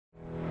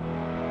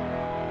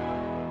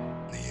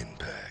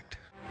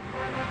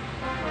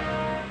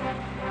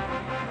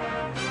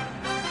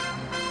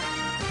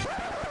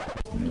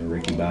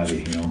about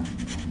it.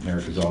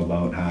 America's all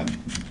about hot,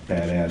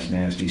 badass,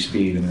 nasty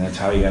speed. I mean, that's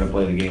how you got to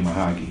play the game of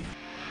hockey.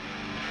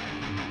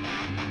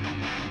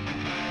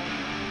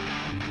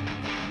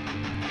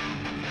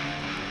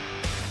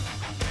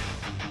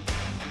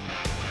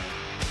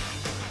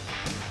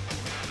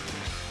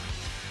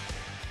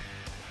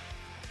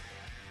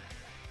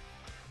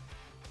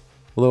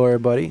 Hello,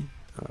 everybody.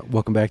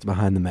 Welcome back to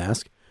Behind the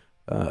Mask.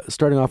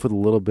 Starting off with a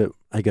little bit,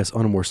 I guess,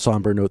 on a more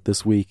somber note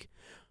this week,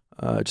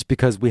 just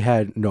because we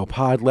had no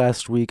pod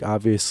last week,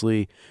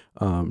 obviously,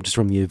 just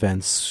from the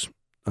events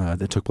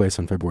that took place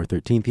on February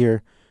 13th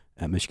here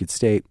at Michigan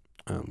State.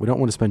 We don't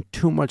want to spend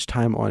too much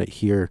time on it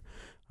here,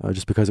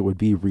 just because it would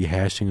be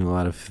rehashing a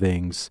lot of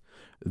things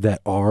that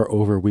are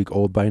over a week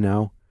old by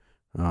now.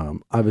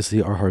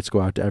 Obviously, our hearts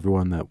go out to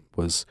everyone that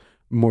was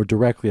more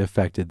directly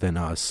affected than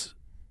us,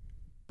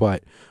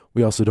 but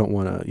we also don't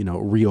want to,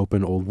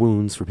 reopen old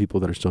wounds for people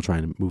that are still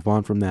trying to move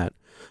on from that.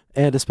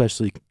 And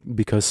especially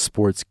because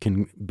sports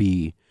can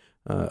be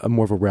a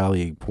more of a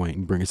rallying point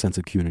and bring a sense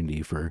of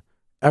community for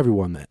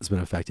everyone that's been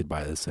affected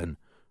by this and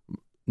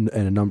in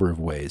a number of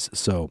ways.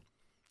 So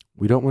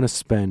we don't want to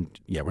spend,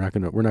 we're not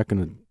going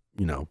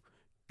to,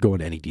 go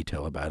into any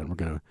detail about it. We're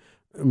going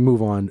to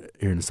move on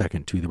here in a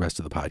second to the rest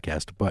of the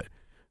podcast, but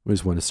we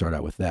just want to start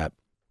out with that.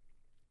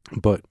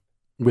 But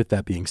with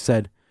that being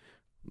said,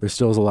 there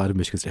still is a lot of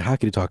Michigan State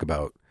hockey to talk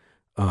about.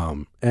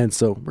 And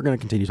so we're going to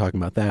continue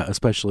talking about that,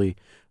 especially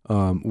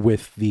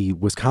with the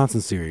Wisconsin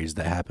series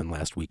that happened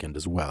last weekend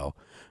as well.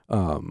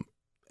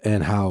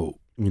 And how,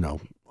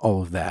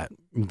 all of that,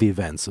 the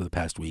events of the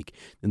past week,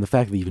 and the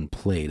fact that they even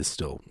played is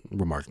still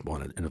remarkable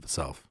in and of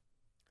itself.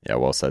 Yeah,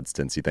 well said,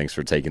 Stincy. Thanks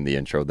for taking the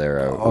intro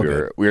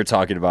there. We were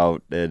talking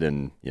about it,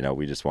 and,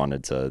 we just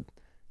wanted to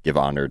give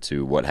honor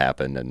to what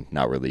happened and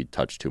not really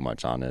touch too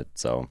much on it.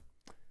 So,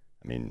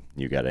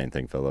 you got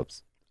anything,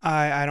 Phillips?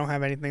 I don't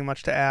have anything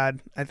much to add.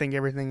 I think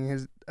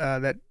everything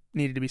that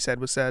needed to be said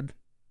was said.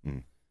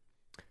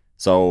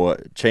 So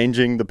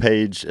changing the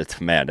page,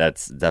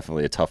 that's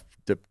definitely a tough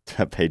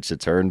page to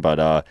turn.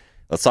 But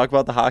let's talk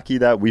about the hockey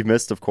that we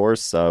missed, of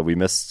course. We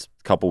missed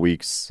a couple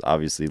weeks,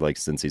 obviously, like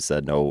Stincy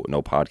said, no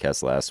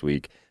podcast last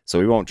week. So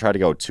we won't try to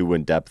go too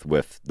in-depth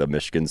with the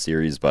Michigan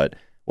series, but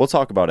we'll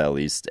talk about it at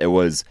least. It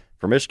was,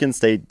 for Michigan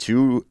State,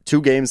 two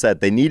games that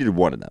they needed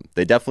one of them.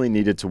 They definitely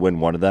needed to win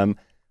one of them.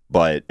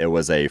 But it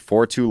was a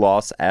 4-2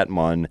 loss at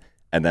Munn,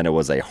 and then it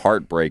was a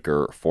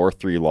heartbreaker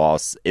 4-3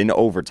 loss in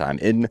overtime,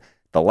 in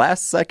the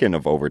last second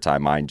of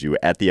overtime, mind you,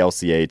 at the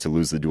LCA to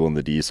lose the duel in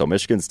the D. So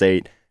Michigan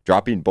State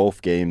dropping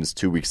both games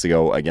 2 weeks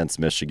ago against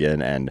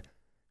Michigan, and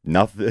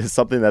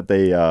something that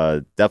they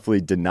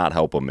definitely did not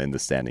help them in the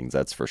standings,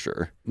 that's for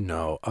sure.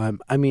 No,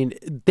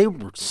 they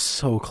were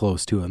so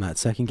close to in that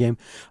second game.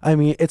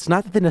 It's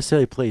not that they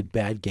necessarily played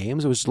bad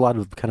games. It was just a lot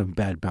of kind of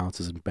bad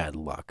bounces and bad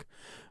luck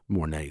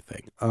more than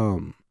anything.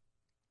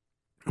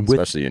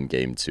 Especially in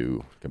game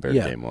 2 compared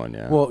to game 1,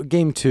 yeah. Well,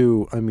 game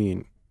 2,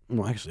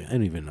 actually, I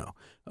don't even know.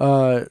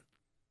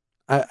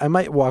 I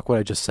might walk what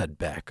I just said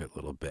back a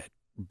little bit,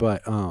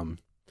 but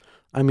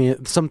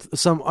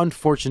some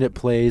unfortunate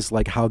plays,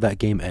 like how that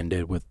game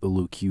ended with the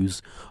Luke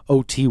Hughes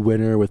OT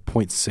winner with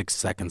 0.6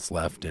 seconds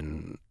left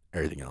and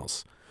everything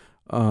else.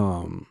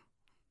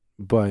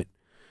 But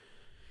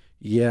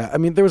yeah,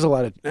 there was a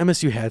lot of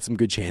MSU had some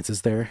good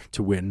chances there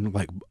to win,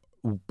 like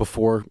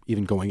before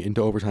even going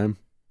into overtime.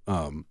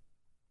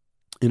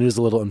 And it is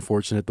a little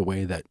unfortunate the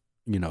way that,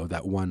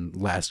 that one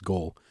last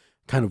goal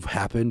kind of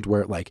happened,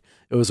 where it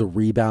was a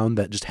rebound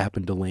that just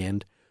happened to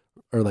land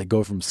or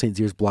go from St.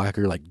 Cyr's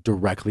blocker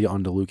directly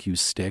onto Luke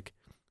Hughes' stick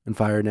and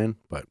fire it in.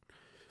 But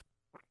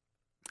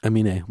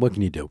what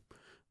can you do?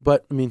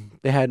 But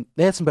they had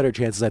some better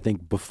chances, I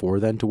think,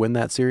 before then to win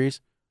that series,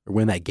 or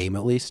win that game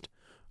at least.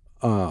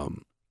 They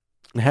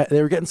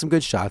were getting some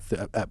good shots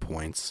at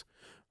points.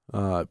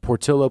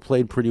 Portillo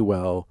played pretty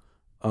well,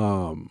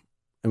 and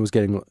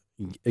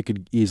it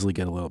could easily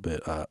get a little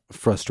bit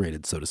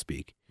frustrated, so to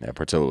speak. Yeah,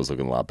 Portillo was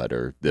looking a lot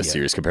better this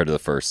series compared to the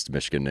first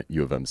Michigan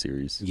U of M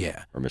series.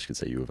 Yeah. Or Michigan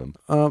State U of M.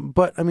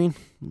 But,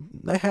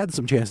 they had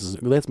some chances.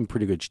 They had some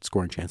pretty good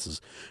scoring chances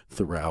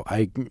throughout.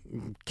 I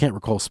can't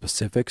recall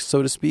specifics,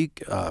 so to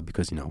speak,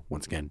 because,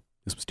 once again,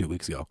 this was 2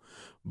 weeks ago.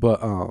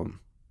 But,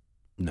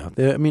 no,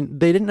 they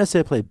didn't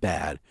necessarily play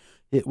bad.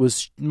 It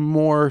was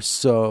more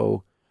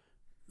so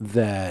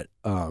that,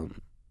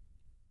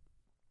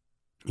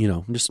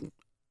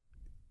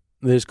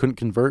 they just couldn't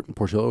convert, and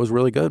Portillo was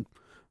really good.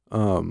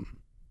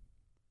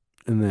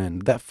 And then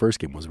that first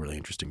game was really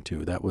interesting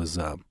too. That was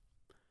I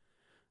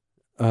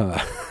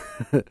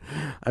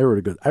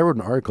wrote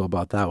an article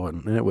about that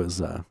one, and it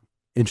was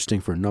interesting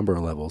for a number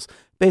of levels.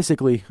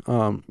 Basically,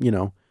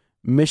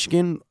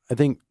 Michigan, I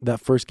think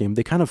that first game,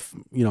 they kind of,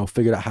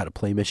 figured out how to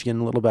play Michigan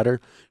a little better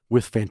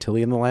with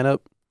Fantilli in the lineup,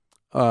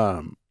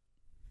 and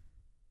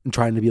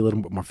trying to be a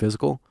little bit more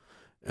physical,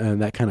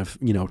 and that kind of,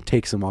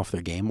 takes them off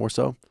their game more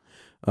so.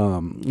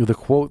 The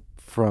quote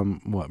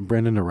from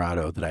Brandon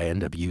Naurato that I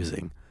end up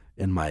using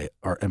in my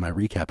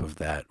recap of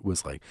that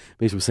was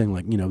basically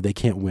saying they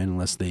can't win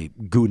unless they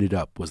goon it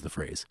up, was the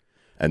phrase.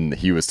 And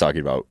he was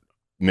talking about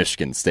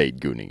Michigan State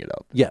gooning it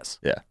up. Yes.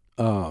 Yeah.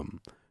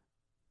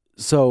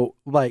 So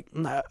like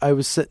I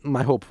was sitting,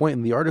 my whole point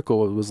in the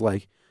article was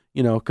like,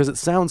 you know, because it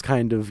sounds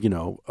kind of, you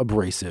know,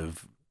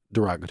 abrasive,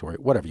 derogatory,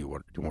 whatever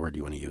word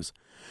you want to use.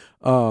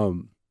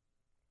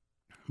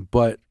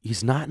 But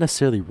he's not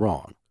necessarily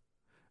wrong.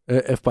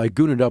 If by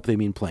goon it up they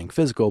mean playing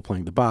physical,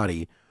 playing the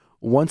body,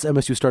 once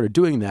MSU started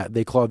doing that,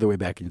 they clawed their way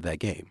back into that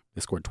game.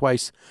 They scored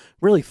twice,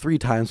 really 3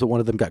 times, but one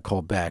of them got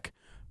called back.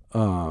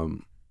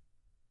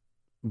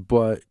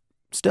 But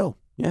still,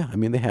 yeah, I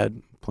mean, they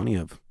had plenty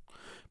of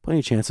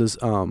chances.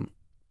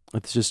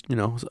 It's just, you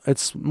know,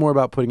 it's more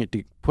about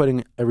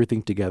putting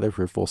everything together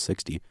for a full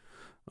 60,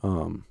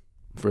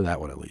 for that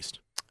one at least.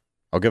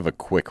 I'll give a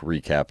quick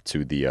recap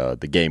to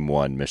the game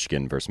 1,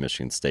 Michigan versus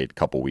Michigan State, a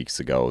couple weeks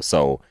ago.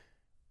 So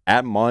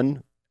at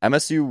Munn,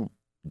 MSU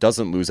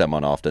doesn't lose at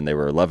Munn often. They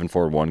were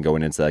 11-4-1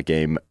 going into that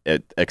game,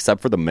 except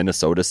for the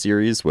Minnesota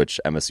series, which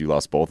MSU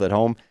lost both at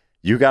home.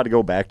 You got to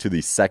go back to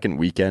the second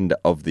weekend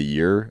of the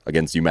year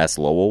against UMass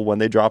Lowell when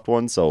they dropped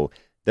one. So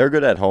they're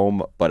good at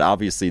home, but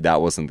obviously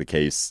that wasn't the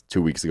case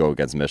 2 weeks ago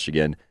against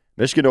Michigan.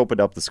 Michigan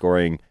opened up the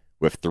scoring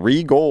with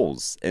 3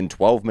 goals in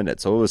 12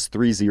 minutes. So it was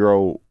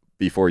 3-0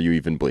 before you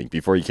even blink,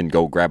 before you can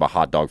go grab a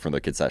hot dog from the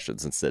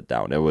concessions and sit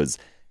down. It was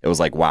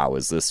like, wow,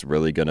 is this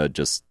really going to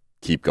just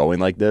keep going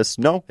like this?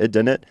 No, it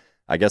didn't.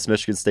 I guess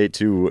Michigan State,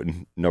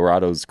 to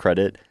Norado's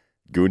credit,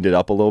 gooned it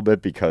up a little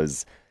bit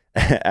because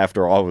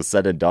after all was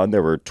said and done,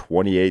 there were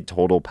 28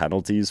 total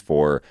penalties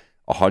for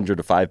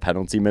 105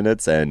 penalty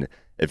minutes. And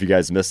if you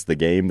guys missed the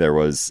game, there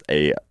was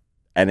a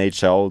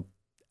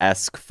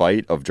NHL-esque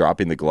fight of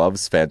dropping the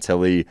gloves.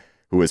 Fantilli,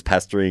 who was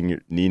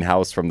pestering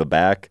Nienhaus from the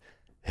back,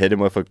 hit him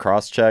with a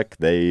cross-check.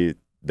 They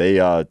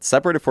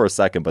separated for a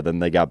second, but then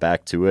they got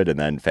back to it, and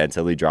then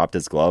Fantilli dropped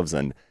his gloves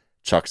and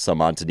chucked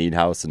some onto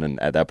Nienhaus, and then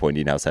at that point,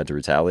 Nienhaus had to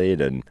retaliate,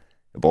 and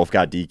both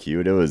got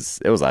DQ'd. It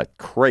was a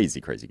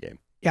crazy, crazy game.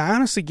 Yeah, I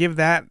honestly give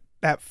that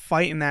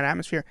fight in that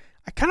atmosphere,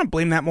 I kind of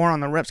blame that more on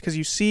the refs, because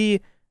you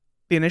see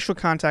the initial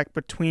contact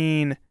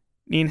between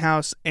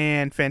Nienhaus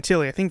and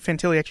Fantilli. I think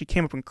Fantilli actually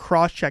came up and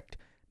cross-checked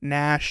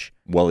Nash.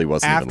 Well, he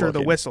wasn't after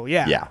even the whistle.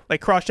 Yeah. Yeah. Like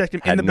cross-checked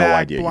him Had in the no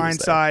back, idea he was blind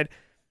there. side.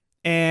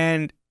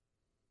 And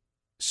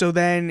so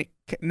then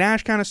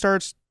Nash kind of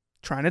starts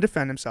trying to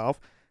defend himself.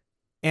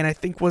 And I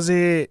think, was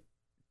it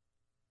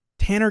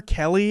Tanner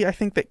Kelly, I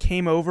think, that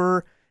came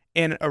over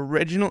and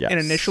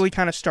initially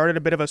kind of started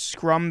a bit of a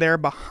scrum there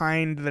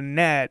behind the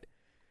net.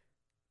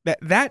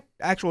 That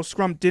actual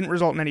scrum didn't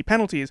result in any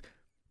penalties,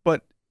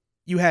 but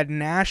you had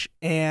Nash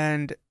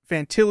and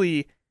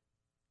Fantilli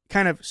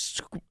kind of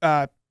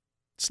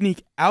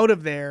sneak out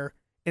of there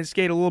and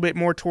skate a little bit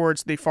more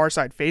towards the far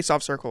side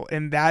face-off circle,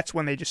 and that's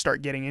when they just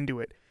start getting into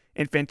it.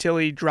 And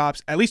Fantilli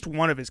drops at least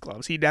one of his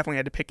gloves. He definitely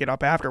had to pick it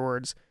up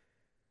afterwards.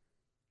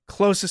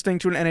 Closest thing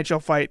to an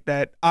NHL fight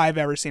that I've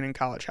ever seen in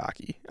college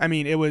hockey. I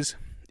mean, it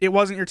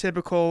wasn't your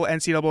typical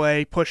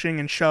NCAA pushing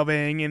and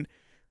shoving and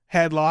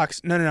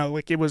headlocks. No.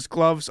 Like, it was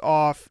gloves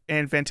off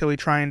and Fantilli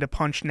trying to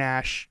punch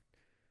Nash.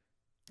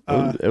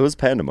 It was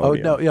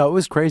pandemonium. Oh, no, yeah, it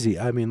was crazy.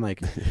 I mean,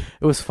 like,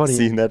 it was funny.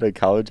 Seeing that at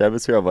college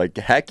atmosphere, I'm like,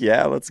 heck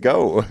yeah, let's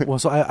go. Well,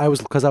 so I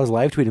was, because I was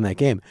live tweeting that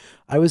game,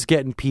 I was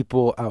getting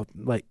people out,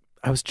 like,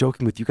 I was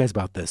joking with you guys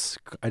about this.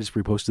 I just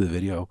reposted the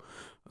video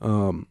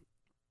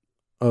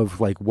of,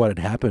 like, what had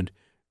happened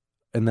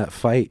in that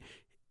fight.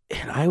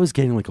 And I was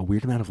getting, like, a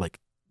weird amount of, like,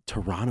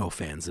 Toronto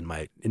fans in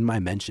my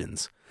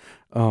mentions,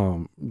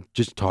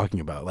 just talking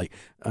about, like,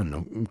 I don't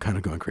know, I'm kind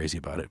of going crazy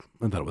about it.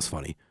 I thought it was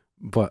funny,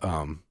 but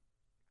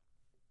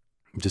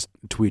just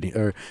tweeting,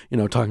 or, you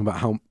know, talking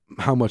about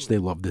how much they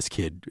love this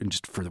kid, and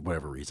just for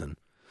whatever reason.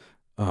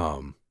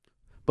 But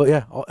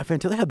yeah,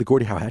 Fantilli had the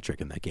Gordie Howe hat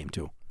trick in that game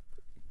too.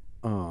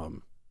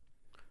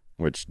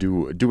 Which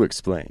do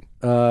explain.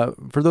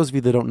 For those of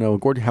you that don't know,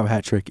 Gordie Howe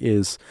hat trick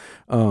is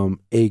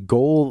a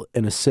goal,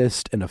 an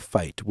assist, and a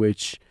fight,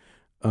 which,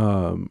 if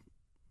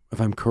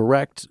I'm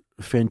correct,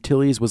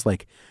 Fantilli's was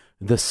like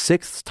the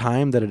 6th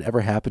time that it ever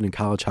happened in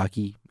college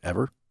hockey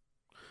ever.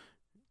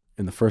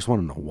 And the first one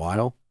in a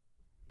while.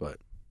 But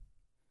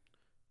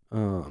I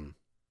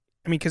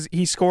mean, because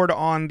he scored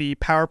on the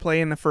power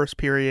play in the first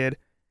period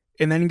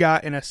and then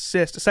got an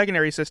assist, a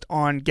secondary assist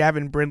on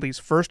Gavin Brindley's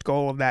first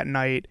goal of that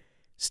night,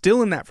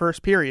 still in that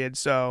first period.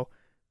 So,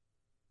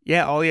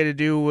 yeah, all he had to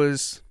do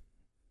was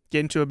get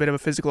into a bit of a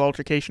physical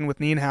altercation with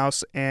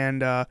Nienhaus,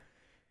 and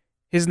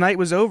his night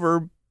was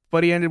over,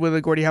 but he ended with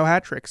a Gordie Howe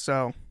hat trick.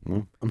 So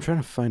I'm trying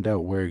to find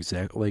out where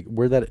exactly, like,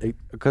 where that,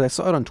 because I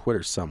saw it on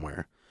Twitter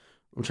somewhere.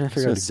 I'm trying to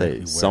figure out exactly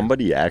where.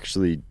 Somebody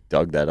actually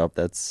dug that up.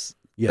 That's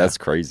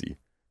crazy.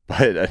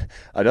 But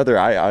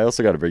I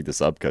also got to bring this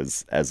up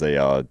because as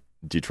a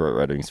Detroit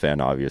Red Wings fan,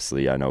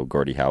 obviously, I know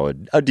Gordie Howe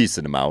a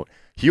decent amount.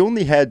 He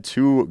only had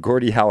 2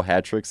 Gordie Howe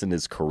hat tricks in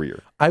his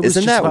career.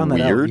 Isn't that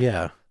weird?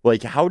 Yeah.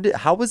 Like, how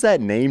was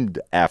that named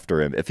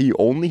after him if he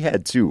only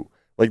had 2?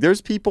 Like, there's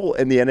people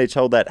in the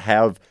NHL that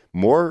have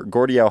more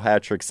Gordie Howe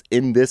hat tricks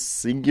in this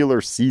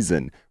singular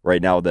season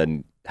right now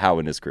than Howe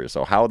in his career.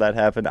 So how that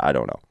happened, I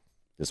don't know.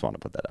 Just want to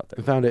put that out there.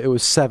 I found it. It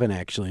was 7,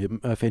 actually.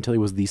 Fantilli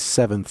was the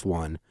 7th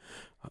one.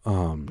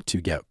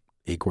 to get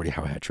a Gordie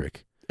Howe hat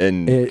trick.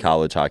 In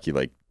college hockey,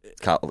 like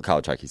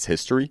college hockey's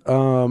history.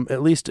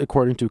 At least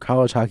according to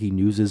College Hockey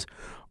News's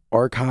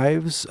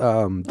archives,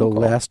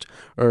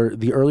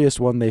 the earliest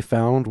one they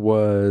found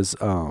was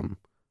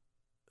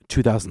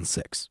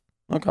 2006.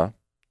 Okay.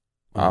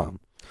 Wow.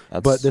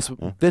 But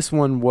this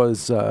one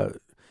was or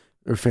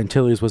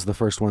Fantilli's was the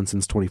first one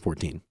since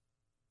 2014.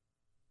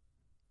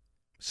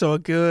 So a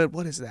good,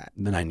 what is that?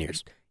 The 9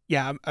 years.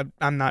 Yeah,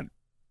 I'm not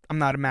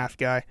a math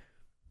guy.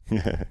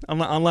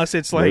 Unless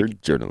it's like We're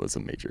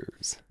journalism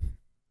majors.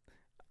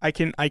 I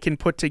can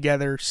put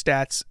together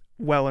stats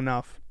well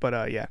enough,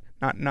 but yeah,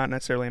 not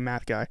necessarily a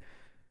math guy.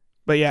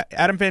 But yeah,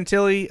 Adam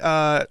Fantilli,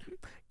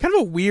 kind of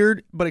a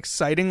weird but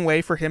exciting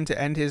way for him to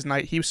end his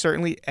night. He was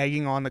certainly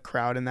egging on the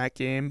crowd in that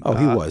game. Oh,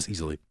 he was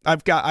easily.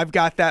 I've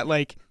got that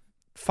like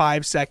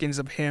 5 seconds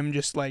of him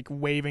just like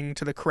waving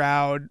to the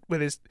crowd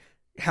with his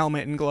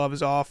helmet and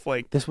gloves off,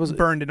 like This was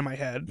burned into my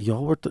head.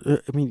 y'all were.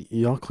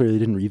 Y'all clearly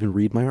didn't even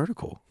read my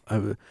article.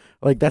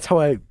 That's how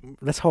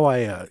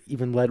I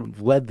even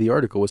led the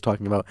article, was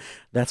talking about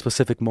that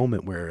specific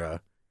moment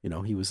where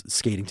he was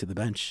skating to the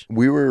bench.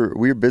 We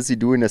were busy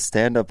doing a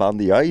stand up on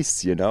the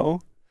ice,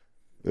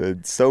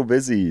 It's so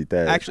busy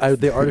that Actually,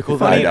 The article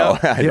Funny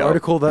that I know. the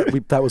article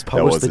that was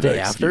published the day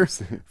after.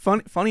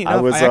 funny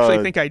enough, I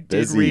actually think I did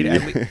busy. read.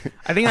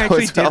 I think I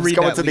actually did I was read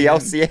going that to the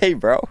lead-in. LCA,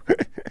 bro.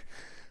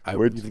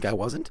 You think I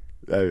wasn't?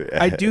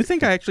 I do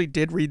think I actually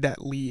did read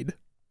that lead.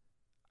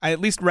 I at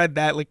least read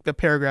that, like the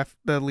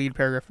lead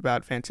paragraph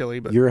about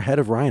Fantilli, but You're ahead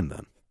of Ryan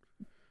then.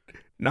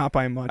 not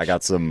by much. I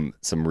got some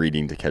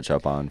reading to catch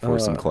up on for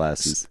some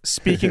classes.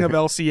 Speaking of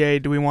LCA,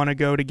 do we want to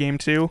go to game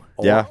 2?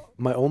 Yeah.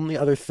 My only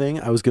other thing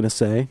I was gonna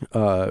say,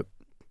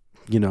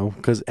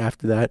 because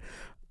after that,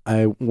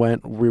 I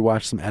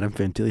rewatched some Adam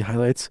Fantilli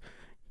highlights.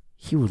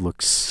 He would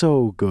look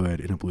so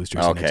good in a Blues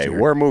jersey next Okay, year.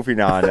 we're moving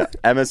on.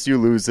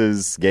 MSU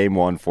loses game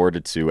 1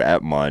 4-2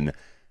 at Munn.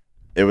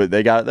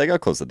 They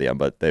got close at the end,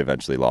 but they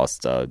eventually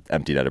lost.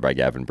 Empty netter by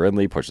Gavin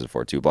Brindley, pushes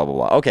 4-2. Blah blah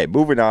blah. Okay,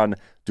 moving on.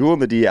 Duel in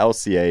the D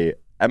LCA.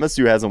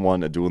 MSU hasn't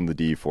won a Duel in the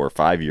D for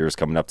 5 years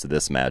coming up to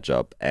this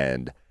matchup,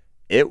 and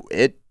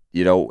it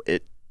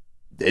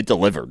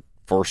delivered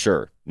for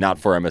sure. Not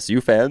for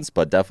MSU fans,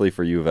 but definitely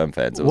for U of M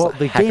fans. It was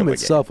the game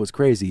itself was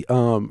crazy.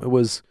 It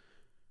was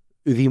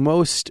the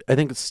most, I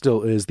think it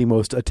still is the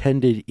most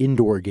attended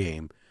indoor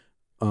game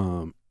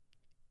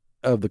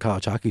of the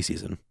college hockey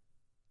season.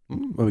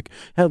 Like,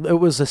 it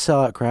was a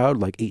sellout crowd,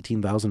 like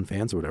 18,000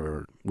 fans or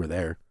whatever were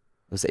there.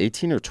 It was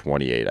 18 or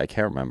 28. I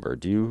can't remember.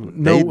 Do you?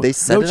 No, they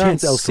said no it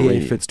chance on LCA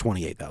screen. fits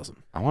 28,000.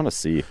 I want to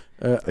see.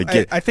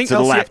 I think to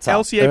the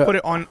laptop. LCA put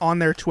it on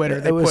their Twitter.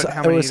 They put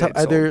how many it was they'd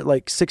either sold.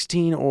 like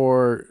 16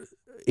 or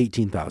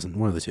 18,000,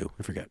 one of the two.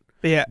 I forget.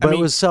 But yeah, But I mean,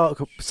 it was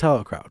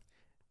sellout crowd.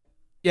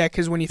 yeah,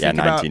 because when you Yeah, think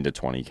about 19 to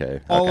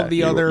 20K. all Okay, of the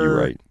you're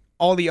right.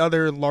 all the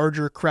other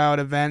larger crowd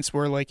events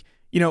where, like,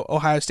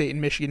 Ohio State and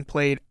Michigan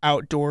played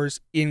outdoors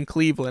in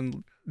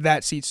Cleveland,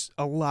 that seats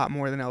a lot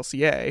more than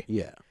LCA,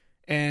 Yeah.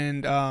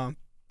 and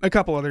a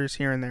couple others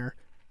here and there,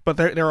 but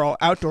they're all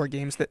outdoor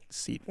games that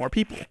seat more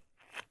people.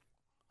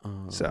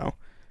 So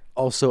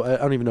Also, I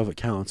don't even know if it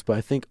counts, but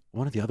I think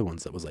one of the other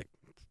ones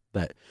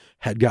that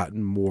had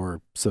gotten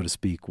more, so to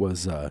speak,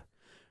 was a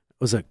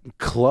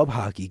club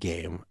hockey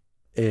game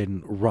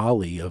in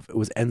Raleigh. It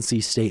was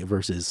NC State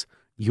versus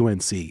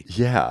UNC.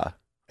 Yeah.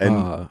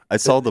 And I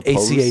saw the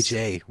post.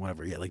 ACHA,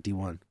 whatever. Yeah, like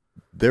D1.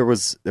 There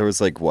was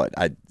like what?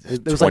 There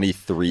was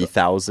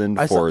 23,000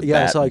 for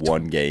that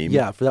one game.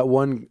 Yeah, for that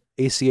one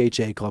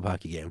ACHA club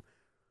hockey game.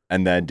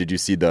 And then did you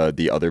see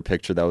the other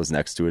picture that was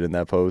next to it in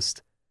that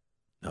post?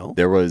 No.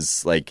 There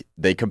was like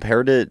they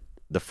compared it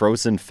the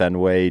Frozen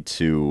Fenway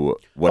to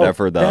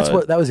whatever that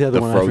was the other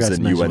the one I forgot to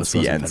Frozen mention UNC was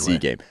Frozen NC Fenway.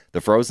 game.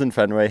 The Frozen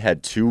Fenway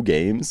had 2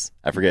 games.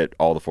 I forget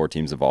all the 4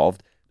 teams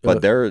involved,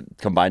 but their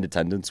combined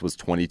attendance was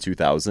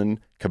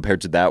 22,000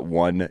 compared to that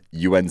one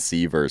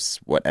UNC versus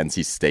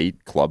NC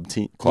State club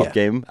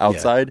game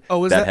outside. Oh,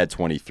 was that that- had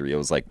 23. It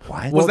was like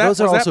what? Well, that- those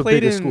are was that also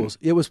played bigger in- schools.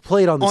 It was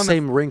played on the on the-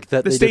 same rink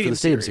that the they did for Stadium the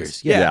Stadium Series.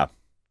 Series. Yeah.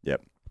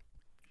 Yep.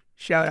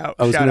 shout out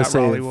I was going to say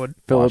Rollywood.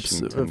 Phillips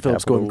Washington going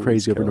Capitals,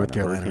 crazy over North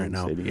Carolina right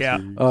now. Stadium Yeah.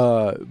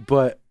 Series.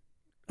 But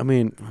I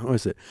mean, what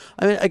is it?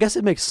 I mean, I guess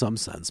it makes some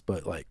sense,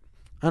 but like,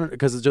 I don't,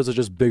 because those are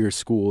just bigger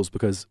schools.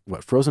 Because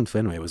Frozen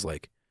Fenway was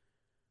like,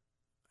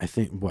 I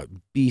think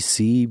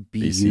BC,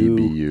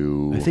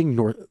 BU, I think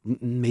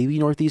maybe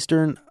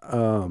Northeastern,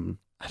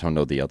 I don't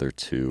know the other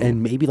 2.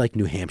 and maybe like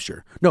New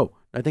Hampshire. No,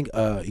 I think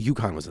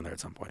UConn was in there at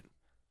some point.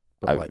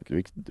 But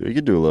we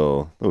could do a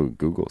little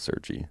Google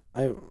searchy.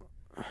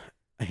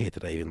 I hate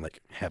that I even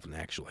have an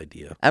actual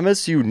idea.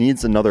 MSU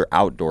needs another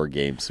outdoor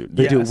game soon.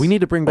 They do. Yes. We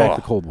need to bring back Oh.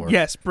 the Cold War.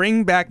 Yes,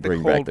 bring back the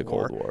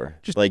Cold War.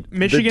 Just Like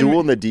Michigan- the Duel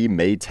in the D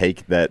may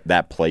take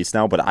that place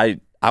now, but I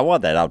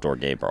want that outdoor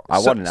game, bro. I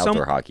want an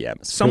outdoor hockey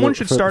atmosphere. Someone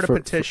should start a for-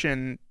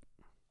 petition.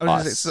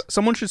 Us.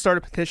 Someone should start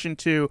a petition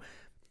to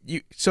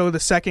so the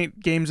second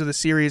games of the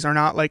series are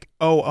not like,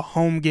 a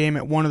home game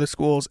at one of the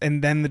schools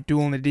and then the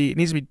Duel in the D. It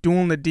needs to be Duel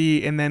in the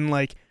D and then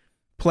like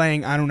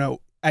playing, I don't know,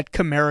 at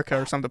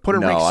Comerica or something. Put a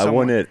No, rink I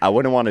somewhere.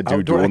 wouldn't want to do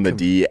Outdoor dual in the at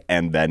D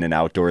and then an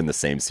outdoor in the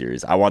same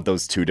series. I want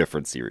those two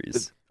different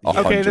series.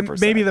 Okay, then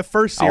 100%. maybe the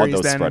first I want series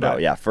those then. spread but-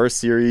 out. Yeah, first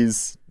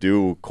series,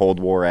 do Cold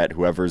War at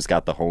whoever's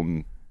got the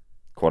home,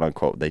 quote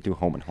unquote. They do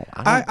home and home.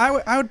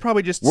 I would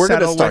probably just We're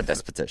settle gonna start with,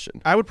 this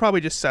petition. I would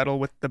probably just settle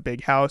with the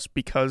big house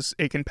because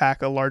it can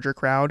pack a larger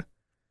crowd.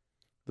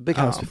 The big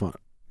house would be fun.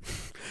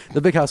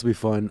 The big house would be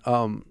fun.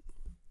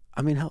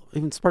 I mean, hell,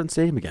 even Spartan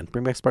Stadium again.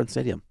 Bring back Spartan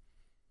Stadium.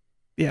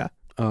 Yeah.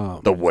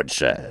 The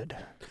woodshed.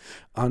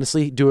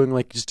 Honestly, doing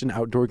like just an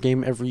outdoor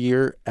game every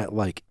year at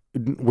like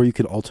where you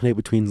could alternate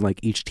between like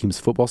each team's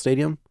football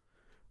stadium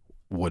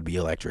would be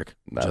electric.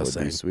 That Just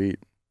would be saying. sweet.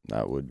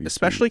 That would be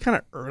Especially kind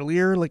of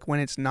earlier, like when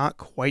it's not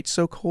quite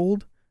so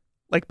cold.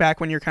 Like back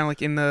when you're kind of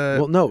like in the.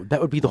 Well, no, that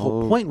would be the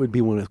whole Oh. point. Would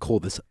be when it's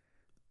cold. This sweet.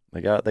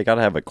 They got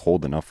to have it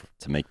cold enough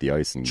to make the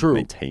ice and true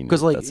maintain.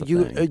 because it. like That's the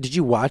you thing. did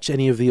you watch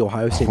any of the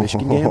Ohio State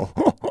Michigan game?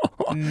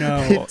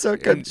 No. He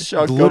took a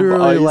chunk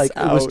Literally, of ice like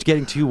out. it was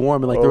getting too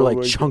warm, and like there were Oh like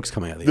my chunks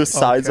coming out of The the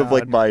size of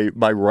like God.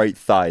 my right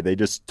thigh. They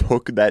just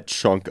took that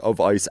chunk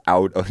of ice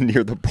out of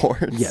near the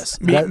boards. Yes.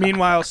 That-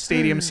 Meanwhile,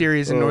 Stadium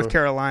Series in North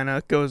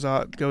Carolina goes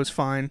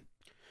fine.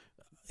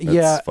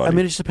 Yeah, I funny.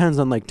 mean, it just depends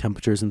on like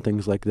temperatures and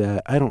things like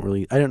that. I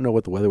don't know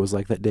what the weather was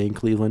like that day in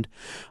Cleveland.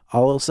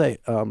 I'll say,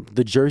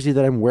 the jersey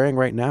that I'm wearing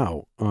right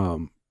now,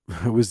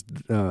 it was,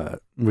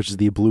 which is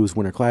the Blues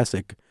Winter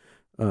Classic,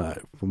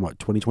 from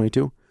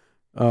 2022.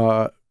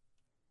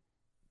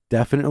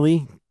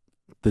 Definitely,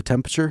 the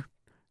temperature,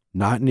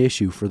 not an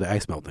issue for the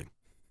ice melting.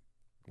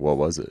 What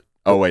was it?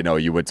 Oh wait, no,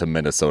 you went to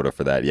Minnesota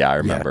for that. Yeah, I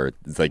remember.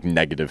 It's like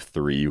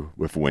 -3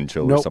 with wind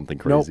chill or something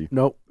crazy.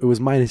 Nope. It was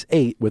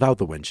 -8 without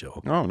the wind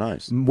chill. Oh,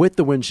 nice. With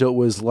the wind chill, it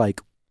was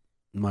like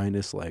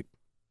minus like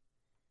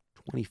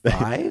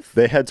 25.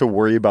 They had to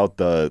worry about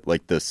the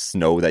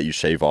snow that you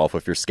shave off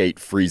if your skate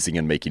freezing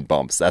and making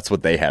bumps. That's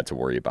what they had to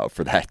worry about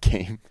for that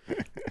game.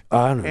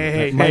 I don't know.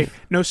 Hey,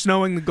 no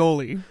snowing the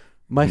goalie.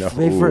 My No,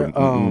 favorite,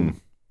 mm-mm.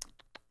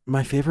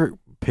 my favorite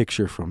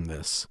picture from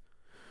this.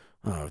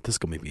 Oh, this is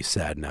gonna make me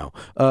sad now.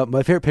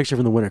 My favorite picture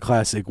from the Winter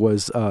Classic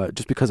was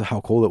just because of how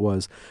cold it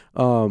was.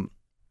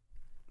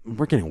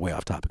 We're getting way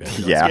off topic. I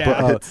know. Yeah,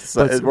 Yeah.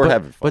 but we're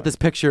having fun. But this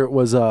picture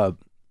was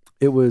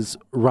it was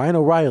Ryan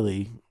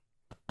O'Reilly.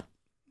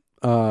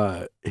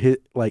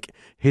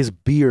 His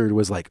beard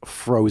was like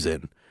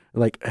frozen,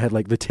 like had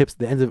like the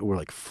ends of it were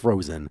like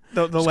frozen.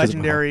 The because of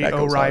legendary that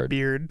goes O'Reilly hard.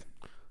 beard.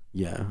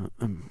 Yeah,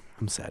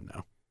 I'm sad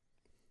now.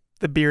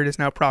 The beard is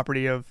now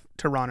property of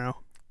Toronto.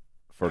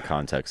 For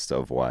context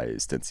of why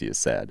Stincy is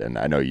sad, and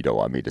I know you don't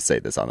want me to say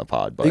this on the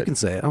pod, but You can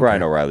say it.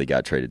 Ryan O'Reilly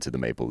got traded to the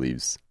Maple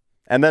Leafs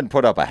and then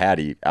put up a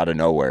hattie out of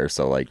nowhere.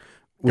 So like,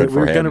 We good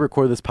for were going him. to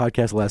record this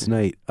podcast last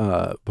night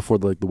before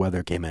the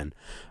weather came in,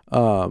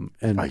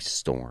 and Ice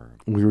storm.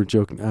 we were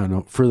joking. I don't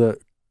know, for the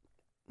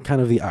kind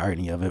of the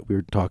irony of it, we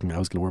were talking. I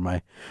was going to wear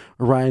my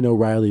Ryan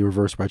O'Reilly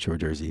reverse retro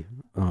jersey,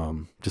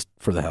 just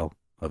for the hell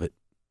of it.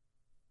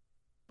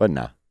 But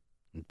nah,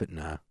 But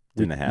nah,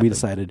 Didn't we happen.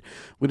 decided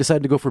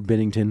to go for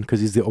Binnington because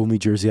he's the only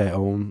jersey I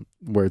own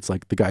where it's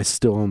like the guy's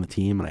still on the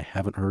team, and I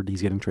haven't heard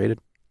he's getting traded.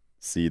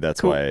 see, that's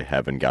Cool. why I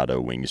haven't got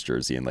a Wings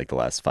jersey in like the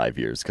last 5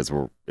 years because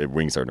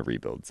Wings are in a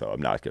rebuild. So I'm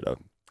not gonna.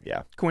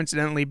 Yeah,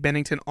 Coincidentally,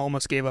 Bennington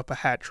almost gave up a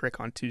hat trick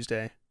on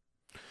Tuesday.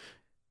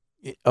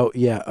 Oh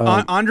yeah,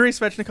 Andrei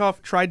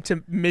Svechnikov tried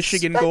to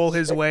Michigan goal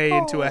his way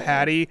into a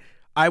hattie.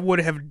 I would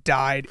have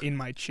died in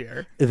my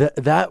chair.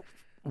 that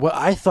what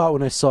I thought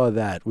when I saw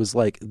that was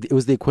like it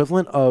was the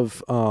equivalent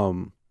of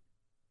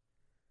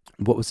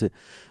what was it?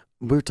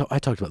 I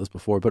talked about this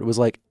before, but it was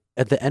like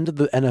at the end of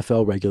the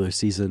NFL regular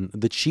season,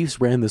 the Chiefs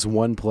ran this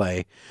one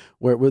play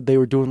where they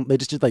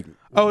just did like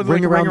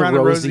ring around the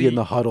Rosie in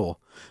the huddle,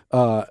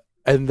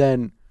 and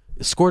then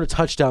scored a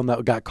touchdown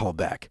that got called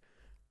back.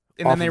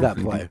 And off then of that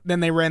play. Then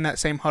they ran that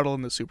same huddle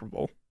in the Super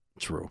Bowl.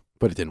 True,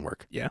 but it didn't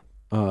work. Yeah.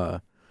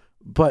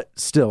 But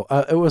still,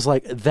 it was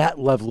like that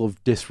level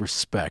of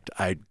disrespect.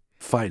 I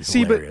find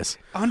hilarious.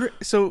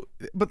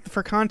 But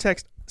for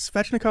context,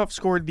 Svechnikov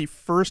scored the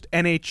first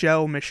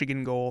NHL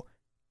Michigan goal,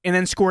 and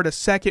then scored a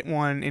second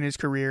one in his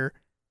career.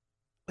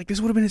 Like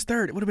this would have been his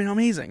third. It would have been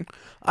amazing.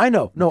 I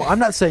know. No, I'm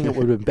not saying it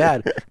would have been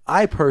bad.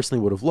 I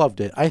personally would have loved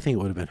it. I think it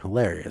would have been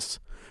hilarious.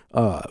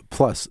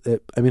 Plus,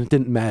 it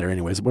didn't matter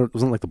anyways. It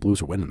wasn't like the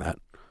Blues were winning that.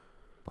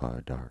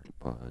 Bedard.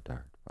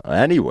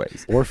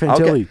 Anyways, Or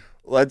Fantilli. Okay,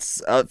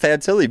 let's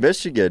Fantilli,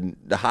 Michigan,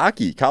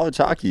 hockey, college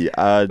hockey.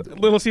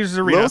 Little Caesars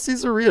Arena. Little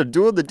Caesar Arena,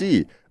 doing the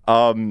D.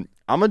 I'm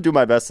gonna do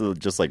my best to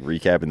just like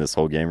recapping this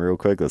whole game real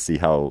quick. Let's see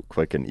how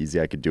quick and easy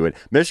I could do it.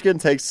 Michigan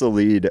takes the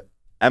lead.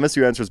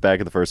 MSU enters back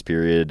in the first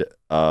period.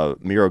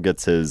 Miro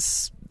gets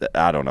his,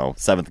 I don't know,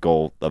 7th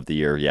goal of the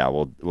year. Yeah,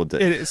 we'll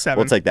It is 7.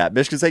 We'll take that.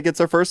 Michigan State gets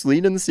their first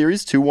lead in the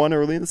series, 2-1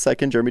 early in the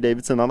second. Jeremy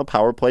Davidson on the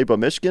power play, but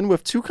Michigan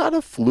with two kind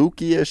of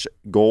fluky-ish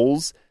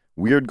goals,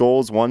 weird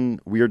goals, one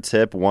weird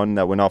tip, one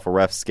that went off a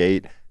ref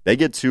skate. They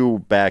get two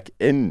back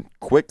in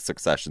quick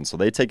succession, so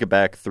they take it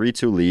back,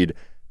 3-2 lead.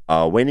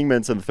 Waning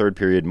minutes in the third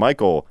period,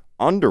 Michael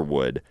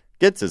Underwood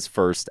gets his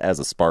first as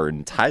a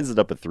Spartan, ties it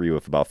up at 3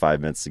 with about 5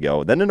 minutes to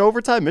go. Then in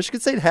overtime, Michigan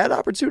State had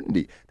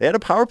opportunity. They had a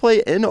power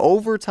play in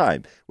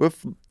overtime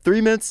with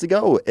 3 minutes to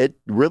go. It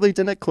really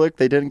didn't click.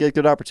 They didn't get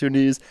good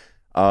opportunities.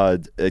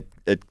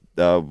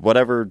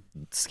 Whatever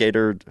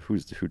skater who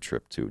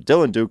tripped to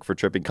Dylan Duke for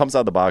tripping comes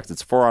out of the box.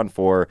 It's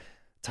 4-on-4.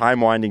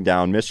 Time winding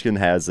down. Michigan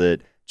has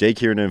it. Jake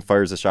Kiernan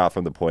fires a shot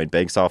from the point,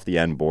 banks off the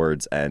end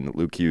boards, and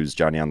Luke Hughes,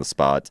 Johnny on the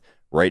spot,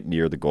 right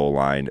near the goal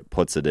line,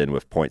 puts it in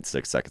with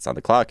 0.6 seconds on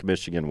the clock.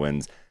 Michigan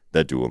wins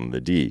the duel in the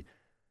D.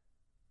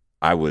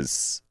 My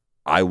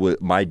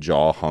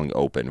jaw hung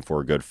open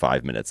for a good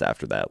 5 minutes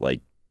after that. Like,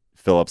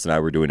 Phillips and I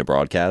were doing a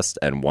broadcast,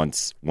 and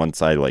once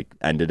I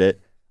ended it,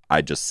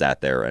 I just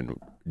sat there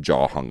and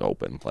jaw hung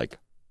open like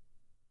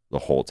the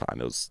whole time.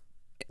 It was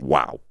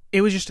wow. It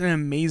was just an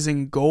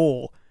amazing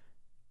goal,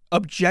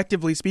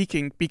 objectively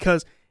speaking,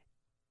 because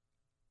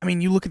I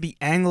mean, you look at the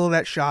angle of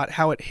that shot,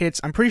 how it hits.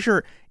 I'm pretty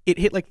sure it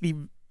hit like the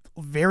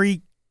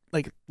very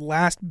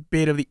last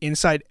bit of the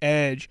inside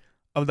edge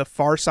of the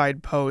far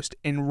side post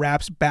and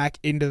wraps back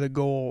into the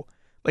goal.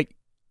 Like,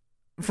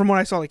 from what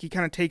I saw, like, he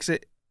kind of takes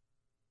it.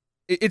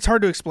 It's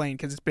hard to explain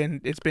because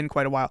it's been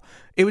quite a while.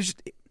 It was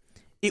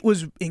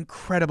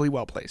incredibly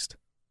well placed.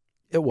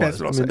 It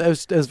was. I mean, it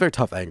was a very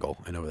tough angle.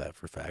 I know that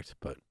for a fact,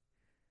 but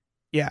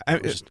yeah,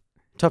 it was just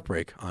tough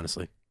break,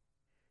 honestly.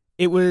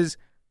 It was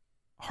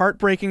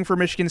heartbreaking for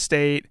Michigan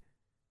State.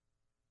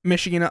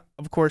 Michigan,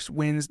 of course,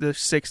 wins the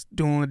 6th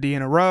duel in the D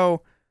in a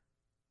row.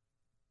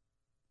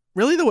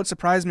 Really, though, what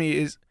surprised me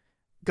is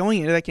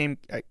going into that game,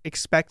 I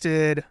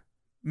expected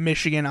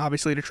Michigan,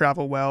 obviously, to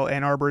travel well.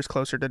 Ann Arbor is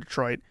closer to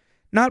Detroit.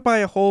 Not by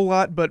a whole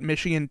lot, but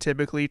Michigan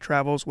typically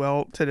travels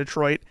well to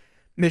Detroit.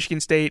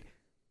 Michigan State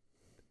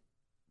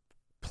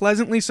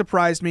pleasantly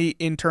surprised me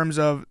in terms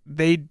of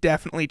they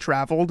definitely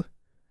traveled,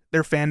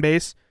 their fan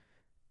base.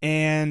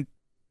 And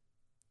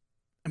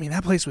I mean,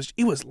 that place was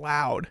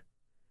loud.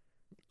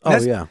 Oh,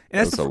 yeah. It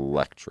was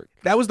electric.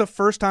 That was the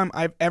first time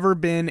I've ever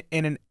been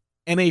in an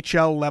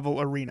NHL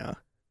level arena,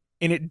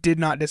 and it did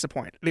not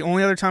disappoint. The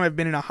only other time I've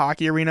been in a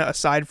hockey arena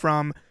aside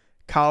from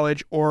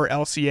college or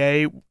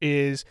LCA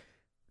is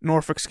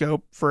Norfolk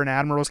Scope for an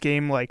Admirals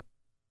game like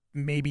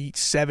maybe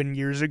 7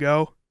 years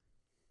ago.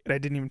 And I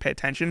didn't even pay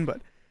attention,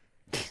 but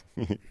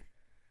I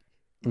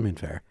mean,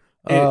 fair.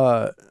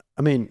 I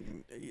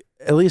mean,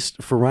 at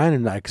least for Ryan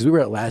and I, because we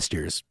were at last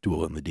year's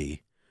duel in the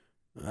D,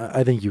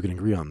 I think you can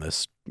agree on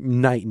this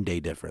night and day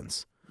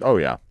difference. Oh,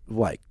 yeah.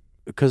 Like,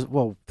 because,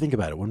 well, think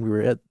about it. When we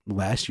were at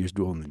last year's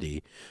duel in the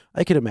D,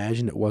 I could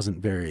imagine it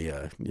wasn't very,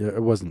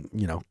 it wasn't,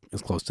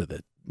 as close to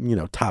the,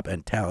 top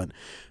end talent,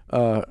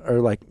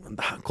 or like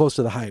close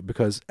to the hype,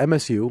 because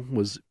MSU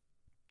was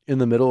in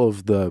the middle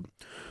of the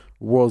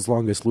world's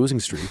longest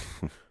losing streak.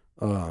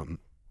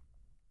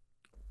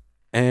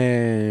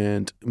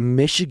 And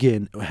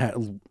Michigan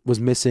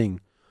was missing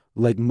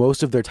like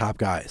most of their top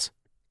guys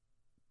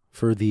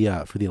for the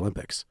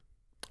Olympics.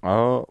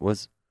 Oh,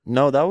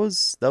 that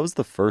was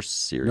the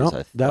first series.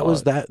 No, that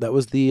was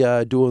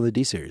the duel in the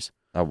D series.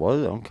 That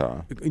was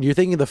okay. You're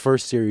thinking of the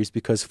first series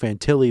because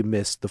Fantilli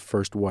missed the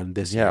first one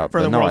this year.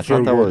 For the I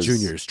thought that was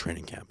Juniors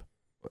training camp.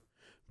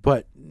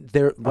 But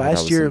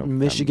last year,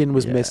 Michigan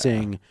was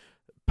missing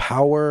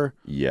Power,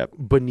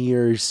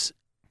 Beniers,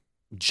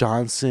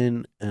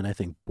 Johnson, and I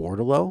think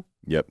Bordelot.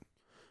 Yep.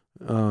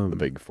 The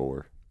big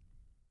four.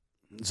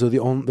 So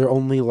their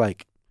only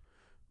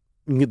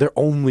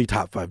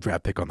top 5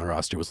 draft pick on the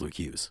roster was Luke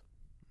Hughes.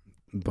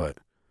 But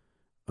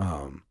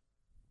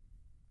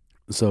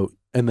so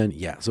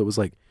it was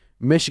like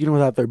Michigan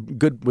without their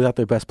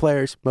best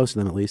players, most of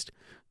them at least,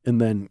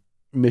 and then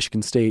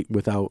Michigan State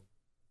without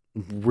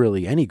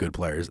really any good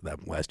players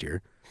that last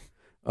year.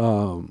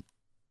 It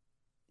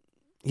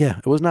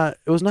was not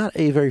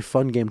a very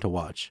fun game to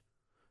watch.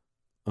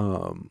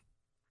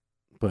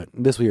 But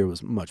this year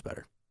was much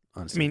better,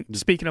 honestly. I mean,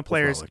 speaking of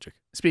players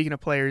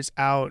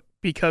out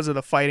because of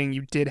the fighting,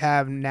 you did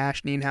have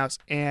Nash Nienhuis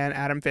and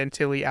Adam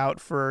Fantilli out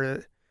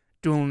for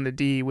duel in the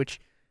D, which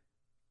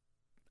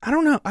I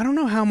don't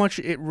know how much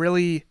it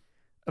really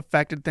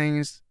affected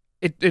things.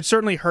 It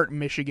certainly hurt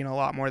Michigan a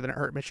lot more than it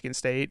hurt Michigan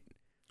State.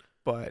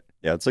 But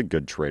yeah, it's a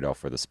good trade-off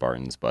for the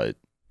Spartans, but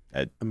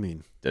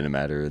didn't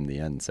matter in the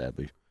end,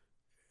 sadly.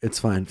 It's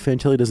fine.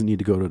 Fantilli doesn't need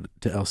to go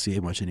to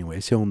LCA much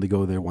anyways. He'll only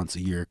go there once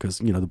a year because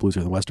the Blues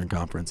are in the Western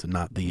Conference and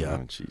not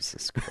the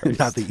Jesus Christ.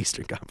 not the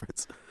Eastern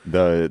Conference.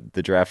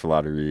 The draft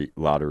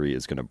lottery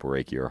is going to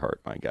break your heart,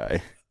 my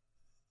guy.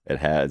 It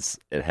has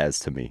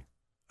to me.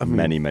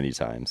 Many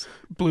times.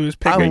 Blues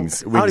I picking.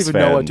 don't even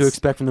know what to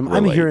expect from them.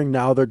 Really. I'm hearing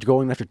now they're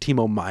going after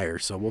Timo Meyer,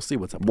 so we'll see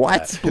what's up.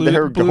 What? With that.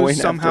 They're Blues going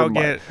somehow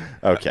after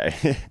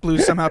okay.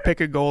 Blues somehow pick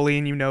a goalie,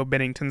 and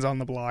Bennington's on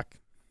the block.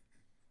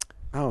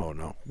 I don't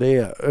know.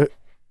 They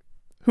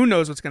who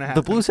knows what's going to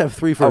happen? The Blues have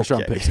 3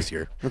 first-round picks this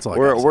year. That's all.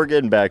 We're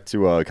getting back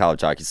to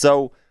college hockey.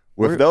 So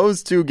with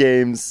those 2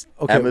 games,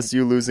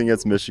 MSU losing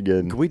against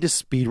Michigan. Can we just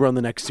speed run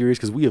the next series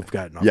because we have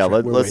gotten off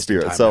track. Let's do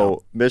it.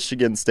 So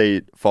Michigan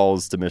State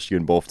falls to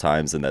Michigan both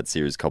times in that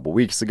series a couple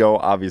weeks ago.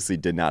 Obviously,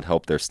 did not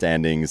help their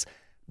standings.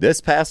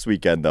 This past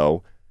weekend,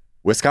 though,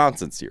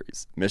 Wisconsin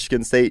series.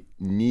 Michigan State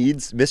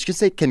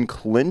can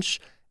clinch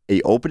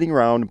a opening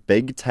round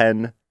Big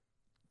Ten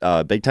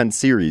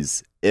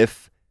series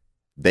if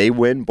they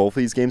win both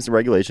of these games in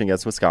regulation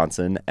against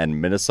Wisconsin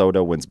and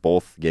Minnesota wins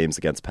both games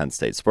against Penn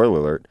State. Spoiler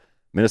alert,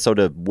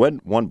 Minnesota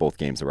won both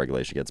games in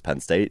regulation against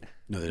Penn State.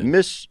 No, they didn't.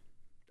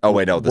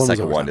 The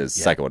second one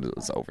overtime.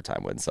 was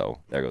overtime win, so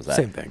there goes that.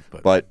 Same thing.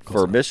 But close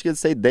for enough. Michigan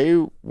State,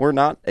 they were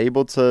not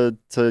able to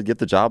get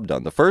the job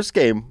done. The first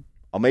game,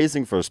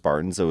 amazing for the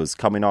Spartans. It was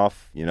coming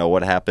off,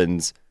 what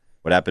happened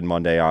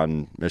Monday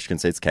on Michigan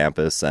State's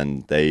campus,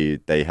 and they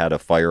had a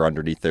fire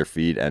underneath their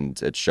feet,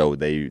 and it showed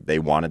they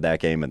wanted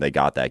that game, and they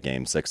got that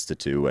game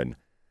 6-2, and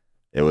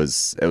it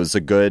was a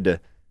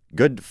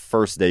good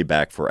first day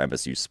back for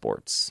MSU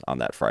sports on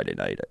that Friday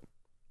night.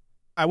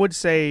 I would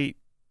say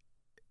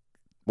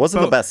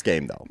Wasn't the best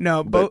game though.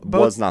 No,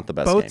 was not the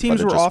best both game.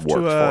 teams but it were just off to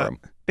worked for 'em.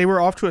 they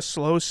were off to a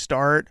slow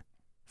start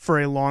for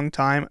a long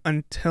time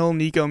until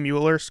Nico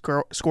Mueller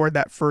scored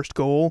that first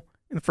goal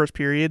in the first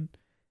period.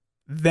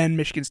 Then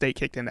Michigan State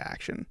kicked into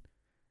action.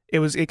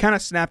 It kind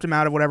of snapped them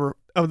out of whatever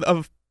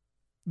of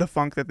the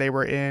funk that they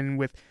were in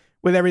with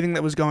everything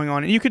that was going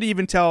on. And you could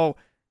even tell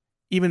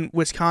even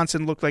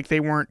Wisconsin looked like they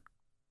weren't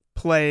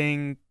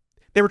playing.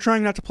 They were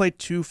trying not to play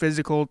too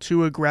physical,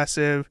 too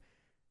aggressive.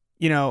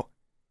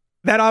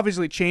 That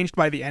obviously changed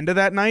by the end of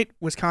that night.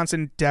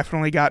 Wisconsin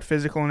definitely got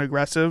physical and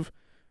aggressive.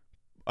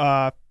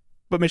 But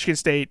Michigan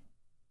State,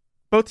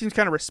 both teams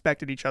kind of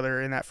respected each other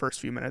in that first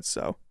few minutes.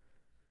 So,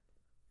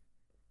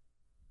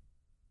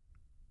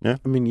 I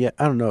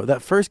don't know.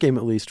 That first game,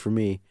 at least for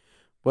me,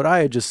 what I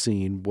had just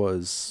seen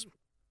was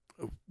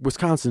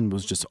Wisconsin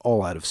was just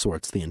all out of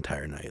sorts the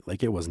entire night.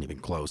 Like, it wasn't even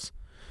close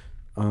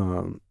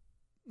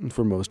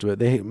for most of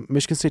it.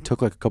 Michigan State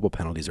took like a couple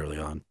penalties early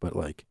on, but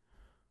like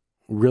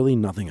really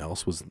nothing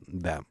else was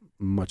that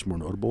much more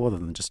notable other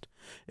than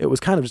it was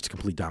kind of just a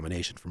complete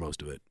domination for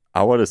most of it.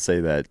 I want to say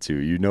that too.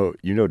 You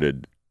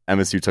noted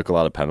MSU took a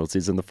lot of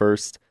penalties in the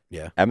first.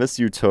 Yeah.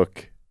 MSU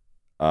took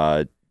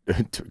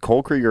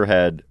Cole Krieger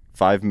had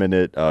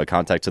 5-minute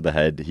contact to the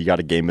head. He got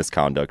a game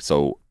misconduct.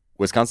 So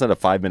Wisconsin had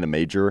a 5-minute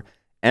major,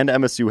 and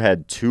MSU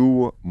had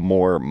 2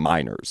 more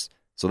minors.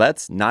 So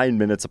that's 9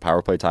 minutes of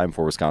power play time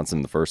for Wisconsin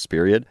in the first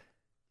period.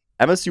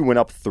 MSU went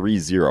up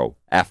 3-0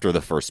 after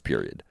the first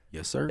period.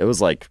 Yes, sir. It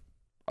was like,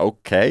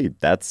 okay,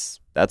 that's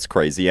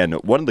crazy. And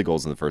one of the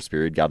goals in the first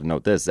period, got to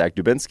note this, Zach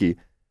Dubinsky,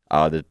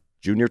 the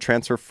junior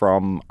transfer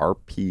from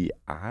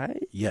RPI?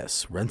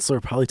 Yes, Rensselaer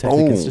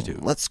Polytechnic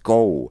Institute. Let's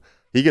go.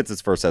 He gets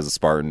his first as a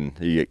Spartan.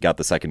 He got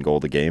the second goal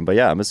of the game. But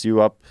yeah, MSU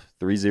up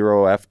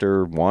 3-0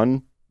 after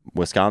 1.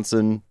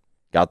 Wisconsin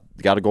got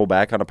a goal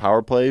back on a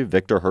power play.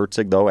 Victor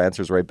Herzig, though,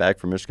 answers right back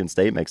for Michigan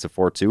State, makes it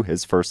 4-2,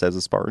 his first as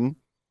a Spartan.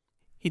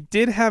 he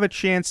did have a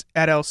chance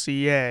at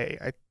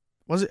LCA.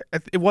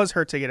 It was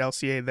Herzig at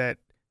LCA that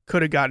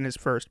could have gotten his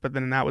first, but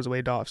then that was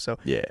waved off. So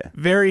yeah,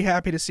 very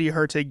happy to see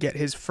Herzig get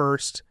his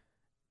first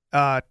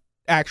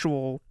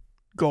actual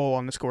goal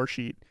on the score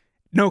sheet.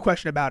 No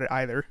question about it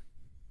either.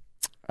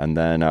 And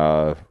then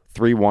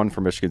 3-1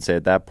 for Michigan State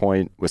at that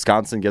point.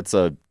 Wisconsin gets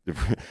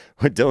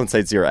Dylan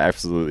St. Cyr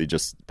absolutely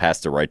just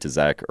passed it right to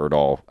Zach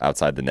Erdahl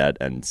outside the net,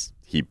 and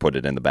he put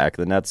it in the back of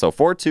the net. So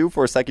 4-2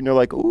 for a second. You're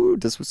like, ooh,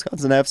 does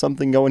Wisconsin have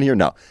something going here?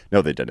 No,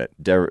 they didn't.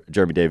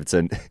 Jeremy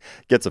Davidson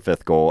gets a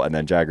 5th goal, and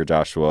then Jagger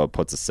Joshua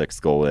puts a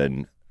 6th goal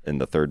in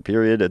the third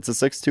period. It's a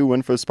 6-2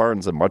 win for the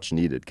Spartans, and much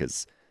needed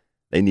because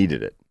they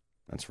needed it.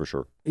 That's for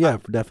sure. Yeah,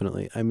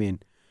 definitely. I mean,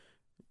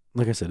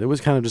 like I said, it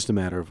was kind of just a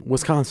matter of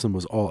Wisconsin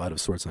was all out of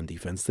sorts on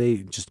defense.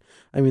 The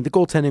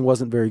goaltending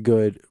wasn't very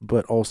good,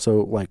 but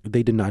also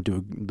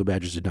the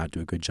Badgers did not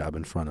do a good job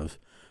in front of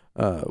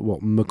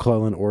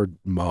McClellan or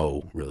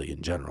Mo, really,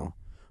 in general.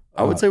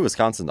 I would say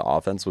Wisconsin's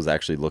offense was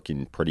actually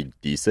looking pretty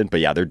decent, but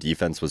yeah, their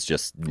defense was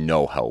just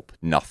no help,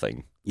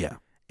 nothing. Yeah.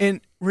 And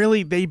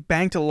really, they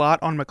banked a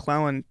lot on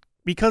McClellan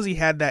because he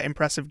had that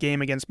impressive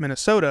game against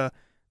Minnesota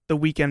the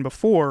weekend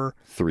before.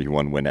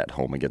 3-1 win at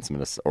home against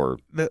Minnesota. Or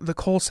the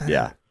Kohl Center.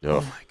 Yeah. Oh,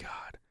 Ugh. my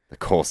God. The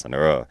Kohl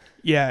Center.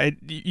 Yeah,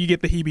 you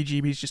get the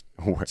heebie-jeebies just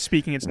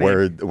speaking its name.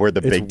 Where the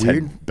It's Big Ten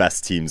weird.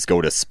 best teams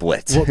go to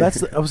split. Well, I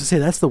was going to say,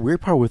 that's the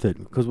weird part with it,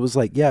 because it was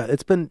like, yeah,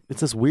 it's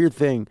this weird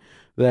thing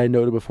that I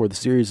noted before the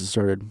series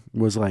started,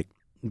 was like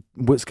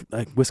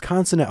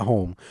Wisconsin at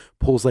home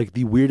pulls like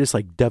the weirdest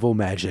like devil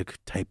magic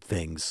type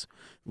things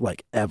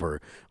like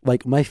ever.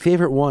 Like my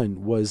favorite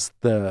one was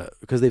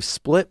because they've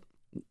split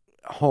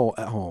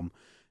at home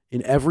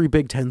in every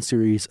Big Ten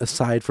series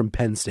aside from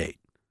Penn State.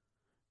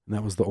 And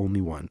that was the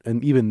only one.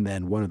 And even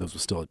then, one of those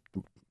was still a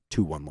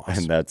 2-1 loss.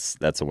 And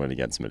that's a win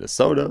against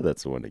Minnesota.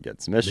 That's a win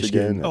against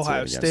Michigan. That's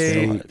Ohio a win against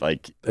State. Illinois.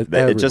 Like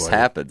it just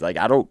happens. Like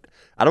I don't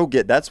I don't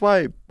get. That's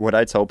why when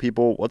I tell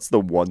people, what's the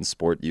one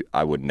sport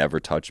I would never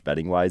touch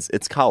betting wise?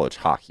 It's college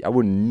hockey. I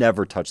would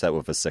never touch that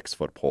with a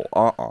 6-foot pole.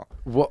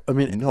 Well, I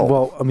mean,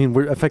 No.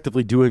 we're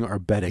effectively doing our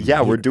betting.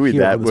 Yeah, we're doing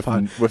here that on this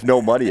pod. with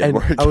no money, and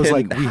we're I was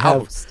like, getting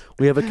housed.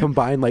 we have a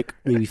combined like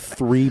maybe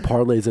 3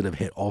 parlays that have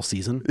hit all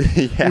season.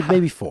 Yeah.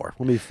 Maybe 4.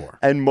 Well, maybe 4.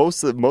 And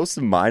most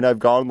of mine, I've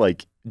gone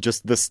like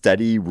just the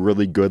steady,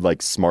 really good, like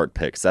smart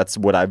picks. That's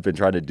what I've been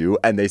trying to do,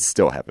 and they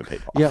still haven't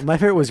paid off. Yeah, my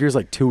favorite was yours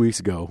like 2 weeks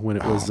ago when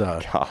it was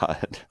God.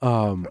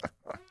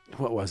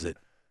 what was it?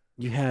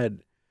 You had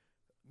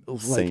like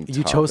St.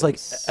 you chose like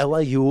Thomas.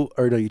 LIU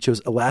or no, you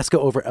chose Alaska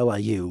over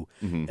LIU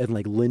Mhm. and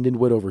like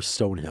Lindenwood over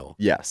Stonehill.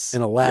 Yes.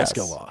 And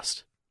Alaska Yes.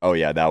 lost. Oh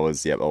yeah, that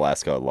was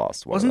Alaska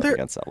lost. One Wasn't there-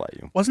 against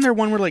LIU? Wasn't there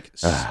one where like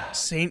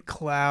St.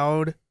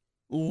 Cloud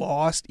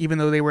lost even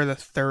though they were the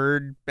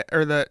third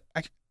or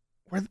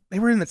they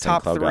were in the St.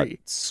 top Cloud 3? got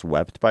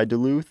swept by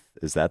Duluth.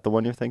 Is that the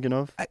one you're thinking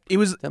of? It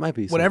was That might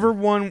be whatever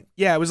something. one.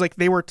 Yeah, it was like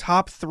they were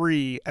top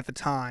 3 at the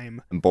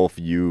time. And both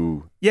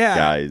you Yeah,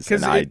 guys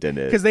and I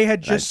didn't. because they had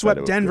And I just said it swept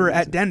was Denver good at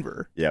reason.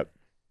 Denver. Yep,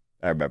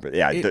 I remember.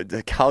 Yeah, It-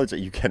 the college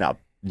you cannot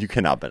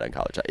bet on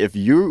college. If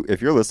you're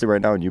listening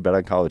right now and you bet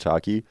on college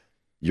hockey,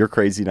 you're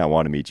crazy, and I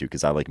want to meet you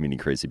because I like meeting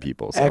crazy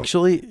people. So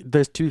Actually,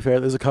 to be fair,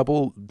 there's a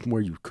couple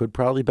where you could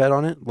probably bet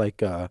on it.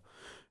 Like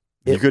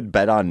you could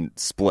bet on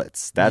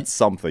splits. That's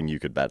something you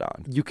could bet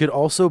on. you could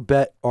also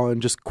bet on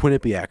just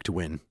Quinnipiac to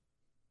win.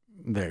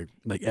 They're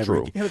like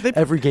True. Yeah, but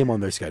every game on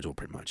their schedule,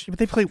 pretty much.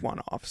 they play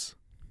one-offs.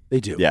 They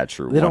do. Yeah,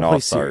 true. They don't play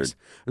One-offs are- series.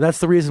 And that's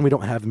the reason we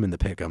don't have them in the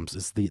pick'ems.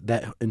 Is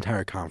that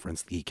entire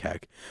conference, the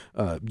ECAC,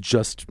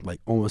 just like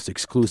almost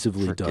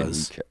exclusively Frickin'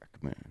 does. check,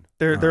 man.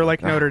 They're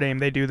like God. Notre Dame.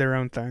 They do their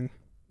own thing.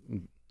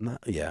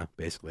 Yeah,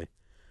 basically.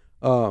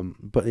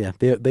 But yeah,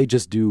 they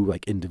just do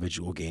like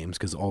individual games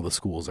because all the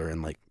schools are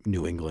in like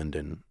New England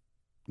and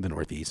the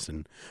Northeast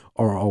and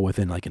are all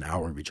within like an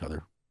hour of each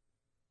other.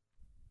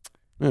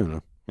 I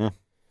don't know.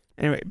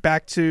 Anyway,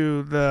 back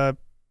to the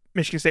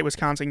Michigan State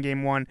Wisconsin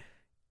game 1.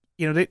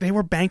 You know, they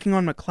were banking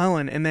on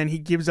McClellan, and then he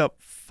gives up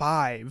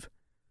 5,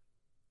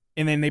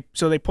 and then they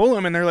pull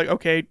him, and they're like,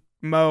 okay,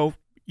 Mo,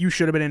 you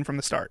should have been in from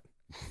the start.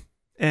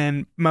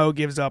 And Mo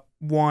gives up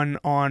 1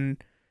 on.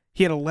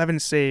 He had 11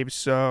 saves,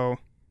 so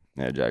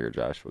Yeah, Jagger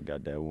Joshua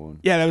got that one.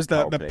 yeah, that was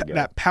Power play goal.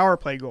 that power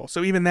play goal.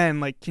 So even then,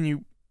 like,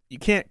 you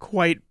can't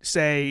quite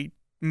say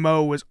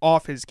Mo was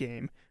off his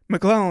game.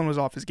 McClellan was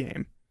off his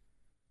game.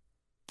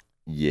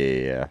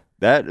 Yeah,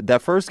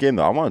 that first game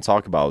though, I want to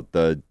talk about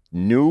the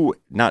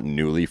not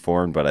newly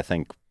formed, but I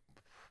think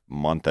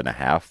month and a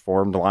half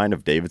formed line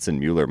of Davidson,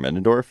 Mueller,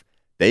 Middendorf.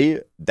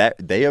 They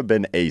have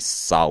been a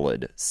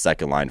solid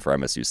second line for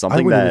MSU. I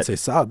Something wouldn't that even say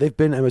solid. They've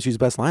been MSU's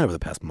best line over the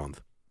past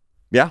month.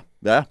 yeah,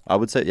 I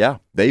would say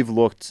they've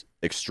looked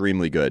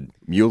extremely good.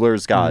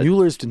 Mueller's got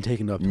Mueller's been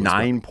taken up to his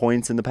 9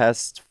 points in the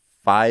past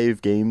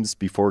 5 games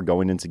before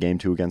going into game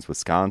 2 against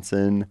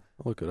Wisconsin.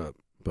 I'll look it up,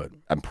 but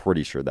I'm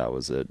pretty sure that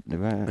was it.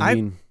 I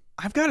mean,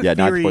 I've got a Yeah,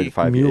 theory.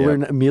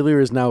 9.5. Mueller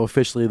is now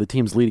officially the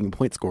team's leading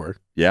point scorer.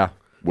 Yeah,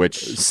 which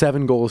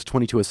 7 goals,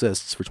 22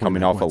 assists for 29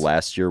 coming off of points.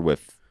 last year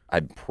with,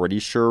 I'm pretty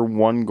sure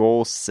 1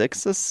 goal,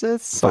 6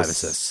 assists? 5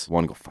 assists.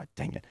 1 goal, 5,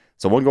 dang it.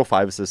 So 1 goal,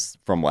 5 assists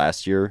from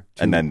last year,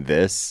 and then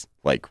this,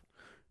 like,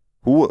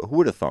 who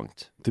would have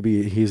thunked?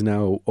 He's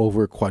now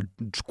over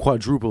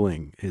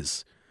quadrupling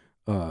his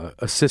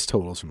assist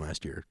totals from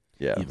last year.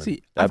 Yeah, Even.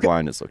 See, that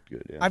line has looked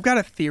good. Yeah. I've got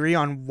a theory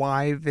on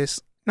why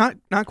this not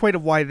quite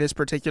of why this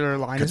particular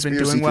line has been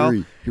doing well,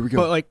 Here we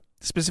but like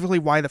specifically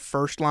why the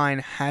first line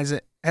has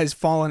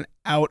fallen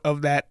out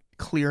of that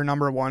clear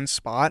number 1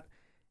 spot.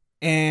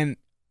 And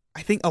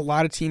I think a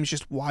lot of teams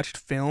just watched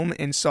film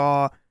and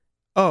saw,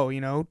 oh,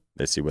 you know,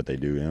 They see what they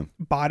do, yeah.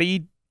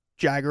 body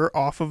Jagger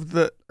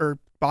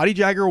body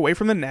Jagger away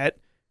from the net.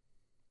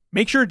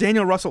 Make sure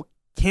Daniel Russell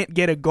can't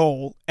get a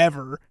goal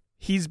ever.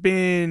 He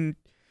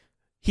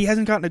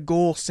hasn't gotten a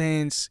goal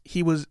since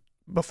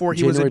before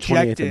he was January 28th in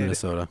ejected.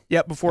 Minnesota.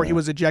 Yep, before he Yeah.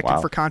 was ejected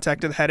Wow. for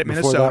contact to the head at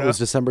Before Minnesota. that was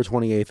December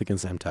 28th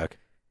against MTech.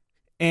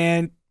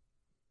 And,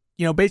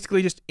 you know,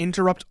 basically just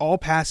interrupt all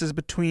passes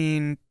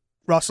between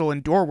Russell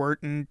and Dorwart.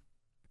 And,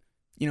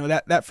 you know,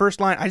 that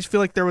first line, I just feel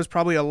like there was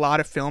probably a lot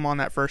of film on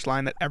that first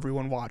line that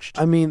everyone watched.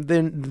 I mean,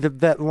 then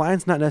that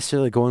line's not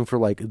necessarily going for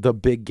like the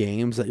big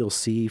games that you'll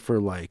see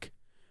for like,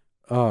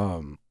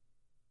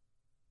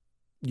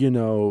 you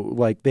know,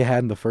 like they had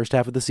in the first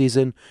half of the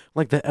season,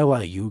 like the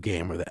LIU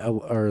game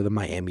or the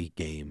Miami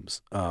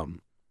games,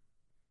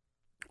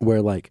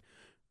 where like,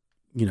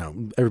 you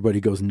know, everybody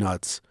goes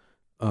nuts,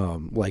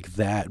 like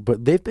that.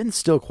 But they've been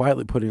still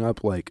quietly putting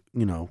up like,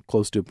 you know,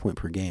 close to a point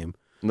per game.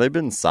 They've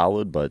been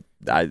solid, but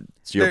to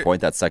your They're-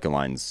 point, that second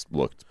line's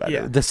looked better.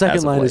 Yeah. The second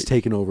as of line has late.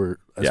 taken over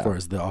as Yeah. far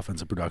as the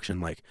offensive production.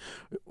 Like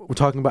we're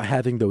talking about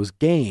having those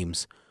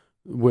games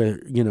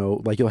where, you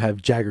know, like you'll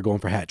have Jagger going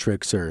for hat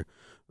tricks or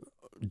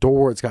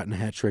Dorwart's gotten a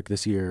hat trick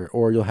this year,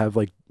 or you'll have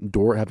like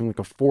Dorwart having like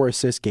a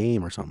 4-assist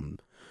game or something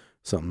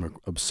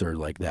absurd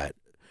like that.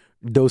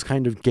 Those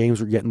kind of games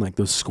we're getting like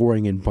those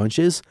scoring in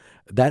bunches.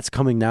 That's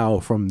coming now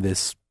from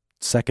this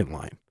second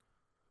line.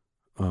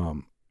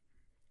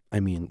 I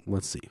mean,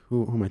 let's see.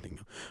 Who am I thinking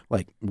of?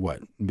 Like,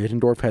 what?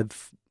 Middendorf had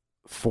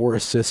 4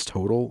 assists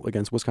total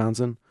against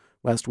Wisconsin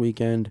last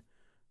weekend.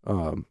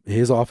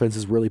 His offense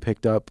has really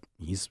picked up.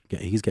 He's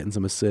getting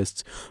some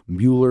assists.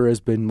 Mueller has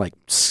been like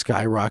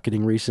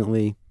skyrocketing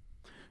recently.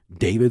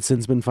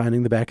 Davidson's been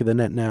finding the back of the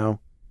net now.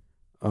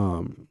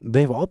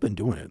 They've all been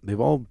doing it. They've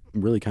all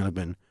really kind of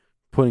been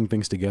putting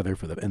things together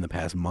in the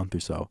past month or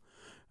so,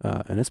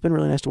 and it's been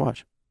really nice to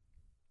watch.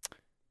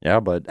 Yeah,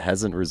 but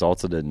hasn't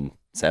resulted in,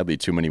 sadly,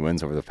 too many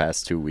wins over the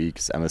past 2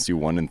 weeks. MSU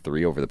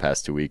 1-3 over the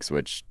past 2 weeks,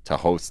 which to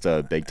host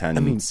a Big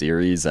Ten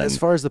series and as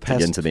far as the to past,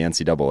 get into the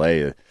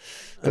NCAA,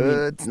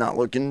 it's not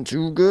looking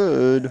too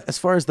good. As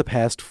far as the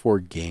past 4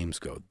 games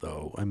go,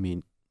 though, I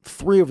mean,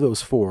 3 of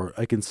those 4,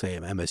 I can say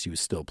MSU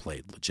still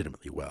played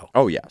legitimately well.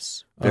 Oh,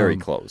 yes. Very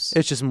close.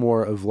 It's just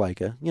more of like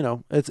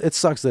it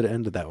sucks that it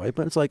ended that way,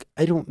 but it's like,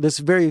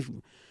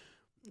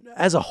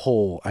 as a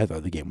whole, I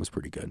thought the game was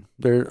pretty good.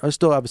 There are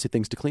still obviously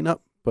things to clean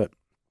up, but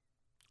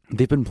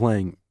they've been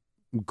playing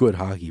good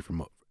hockey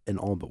in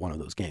all but one of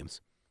those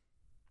games.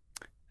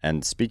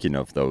 And speaking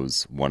of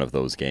one of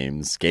those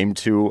games, Game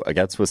 2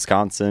 against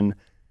Wisconsin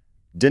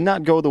did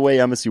not go the way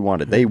MSU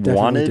wanted. They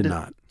wanted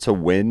to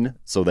win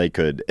so they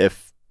could,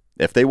 if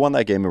they won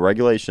that game in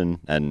regulation,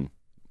 and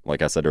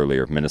like I said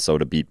earlier,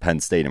 Minnesota beat Penn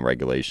State in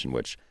regulation,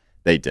 which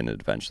they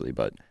didn't eventually,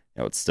 but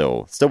it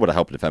still would have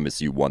helped if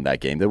MSU won that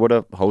game. They would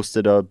have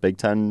hosted a Big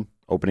Ten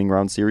opening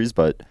round series,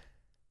 but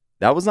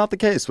that was not the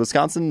case.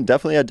 Wisconsin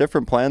definitely had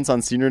different plans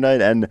on senior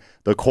night, and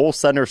the Kohl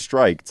Center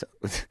striked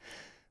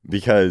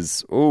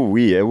because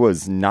it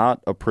was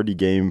not a pretty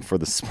game for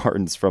the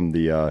Spartans from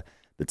the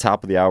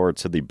top of the hour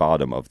to the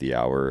bottom of the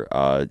hour.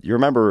 You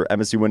remember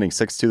MSU winning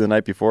 6-2 the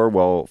night before?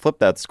 Well, flip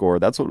that score.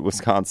 That's what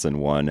Wisconsin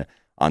won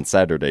on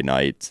Saturday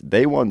night.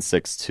 They won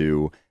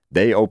 6-2.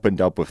 They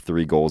opened up with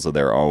 3 goals of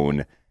their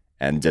own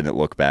and didn't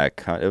look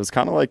back. It was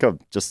kind of like a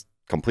just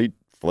complete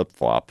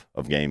flip-flop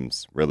of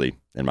games, really,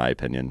 in my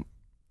opinion.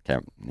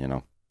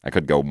 I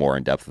could go more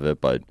in depth of it,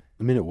 but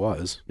I mean, it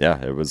was.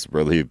 Yeah, it was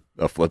really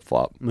a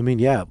flip-flop. I mean,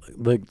 yeah,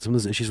 like some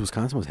of those issues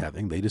Wisconsin was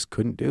having, they just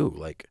couldn't do.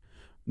 Like,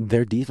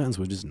 their defense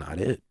was just not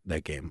it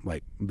that game.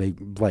 Like,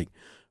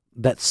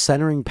 that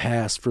centering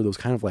pass for those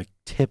kind of like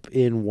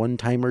tip-in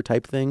one-timer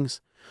type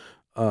things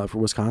for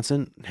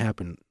Wisconsin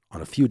happened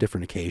on a few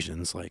different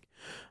occasions. Like,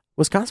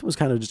 Wisconsin was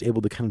kind of just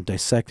able to kind of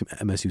dissect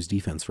MSU's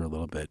defense for a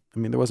little bit. I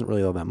mean, there wasn't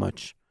really all that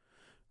much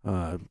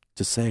to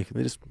say.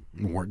 They just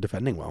weren't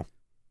defending well.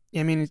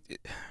 Yeah, I mean,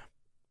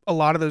 a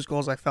lot of those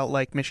goals, I felt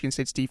like Michigan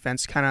State's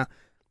defense kind of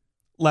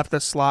left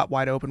the slot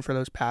wide open for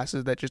those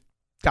passes that just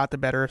got the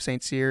better of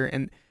St. Cyr.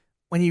 And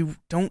when you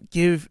don't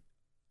give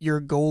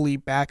your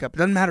goalie backup, it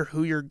doesn't matter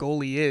who your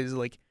goalie is.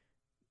 Like,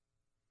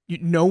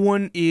 no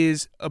one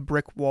is a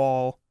brick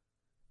wall.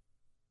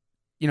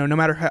 No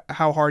matter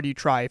how hard you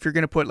try, if you're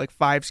going to put like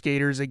 5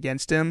 skaters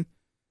against him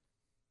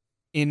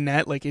in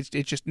net, like it's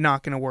just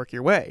not going to work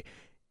your way.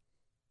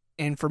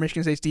 And for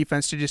Michigan State's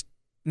defense to just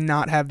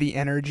not have the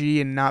energy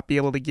and not be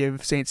able to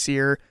give St.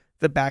 Cyr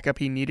the backup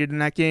he needed in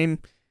that game,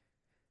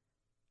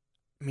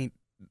 I mean,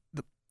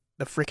 the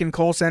freaking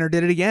Kohl Center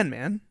did it again,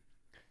 man.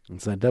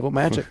 It's that devil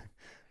magic.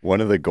 One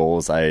of the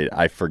goals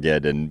I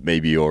forget, and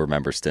maybe you'll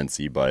remember,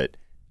 Stincy, but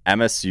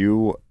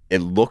MSU, it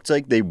looked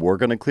like they were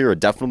going to clear.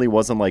 It definitely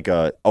wasn't like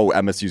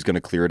MSU's going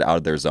to clear it out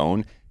of their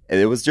zone.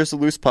 It was just a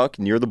loose puck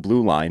near the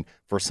blue line.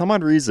 For some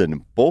odd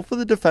reason, both of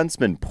the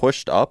defensemen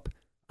pushed up.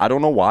 I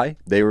don't know why.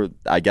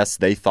 I guess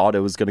they thought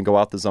it was going to go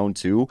out the zone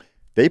too.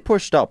 They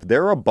pushed up.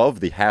 They're above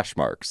the hash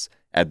marks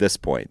at this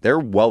point. They're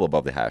well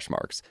above the hash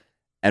marks.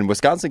 And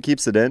Wisconsin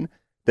keeps it in.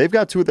 They've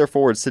got 2 of their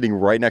forwards sitting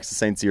right next to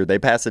St. Cyr. They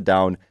pass it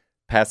down,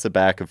 pass it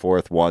back and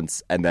forth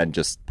once, and then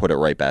just put it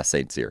right past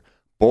St. Cyr.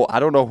 Well, I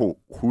don't know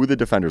who the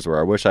defenders were.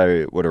 I wish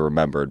I would have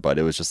remembered, but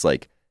it was just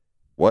like,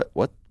 what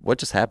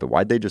just happened?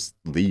 Why'd they just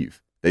leave?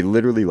 They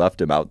literally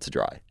left him out to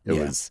dry. It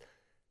was,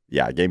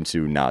 Game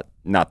 2, not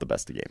the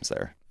best of games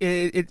there.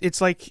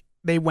 It's like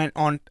they went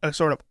on a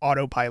sort of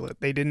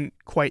autopilot. They didn't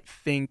quite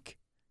think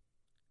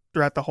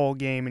throughout the whole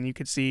game, and you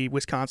could see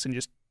Wisconsin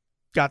just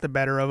got the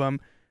better of them.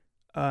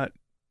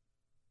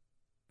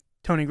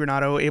 Tony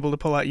Granato able to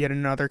pull out yet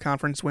another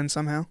conference win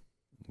somehow.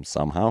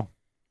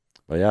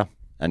 But yeah.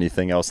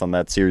 Anything else on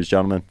that series,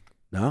 gentlemen?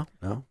 No.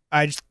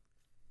 I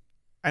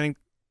think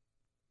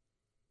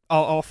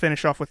I'll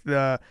finish off with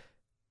the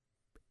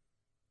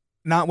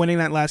not winning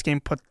that last game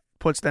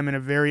puts them in a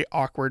very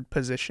awkward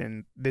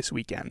position this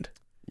weekend.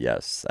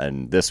 Yes,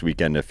 and this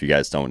weekend, if you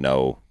guys don't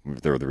know,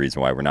 the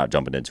reason why we're not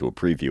jumping into a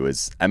preview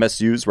is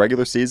MSU's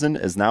regular season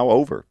is now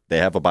over. They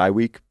have a bye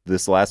week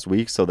this last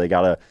week, so they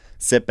got to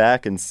sit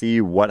back and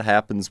see what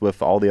happens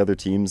with all the other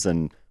teams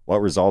and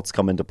what results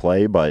come into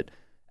play. But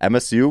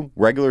MSU,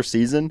 regular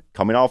season,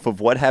 coming off of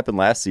what happened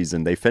last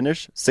season, they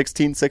finished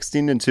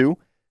 16-16-2,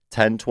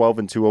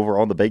 10-12-2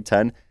 overall in the Big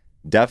Ten.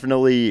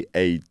 Definitely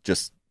a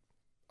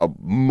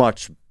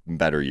much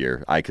better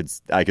year. I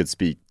could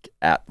speak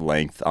at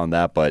length on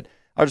that, but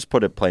I'll just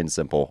put it plain and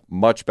simple.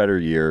 Much better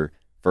year,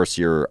 first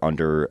year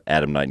under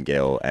Adam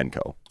Nightingale and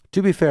co.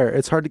 To be fair,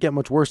 it's hard to get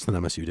much worse than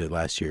MSU did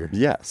last year.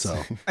 Yes.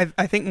 So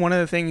I think one of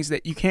the things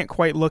that you can't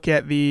quite look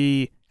at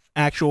the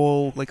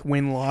actual like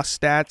win-loss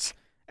stats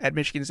at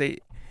Michigan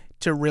State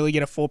to really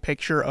get a full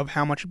picture of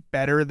how much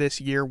better this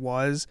year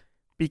was,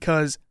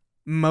 because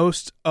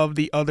most of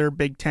the other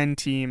Big Ten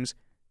teams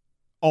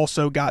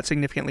also got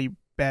significantly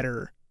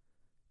better,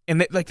 and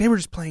they were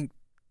just playing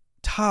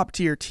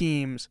top-tier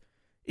teams.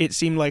 It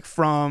seemed like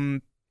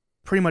from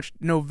pretty much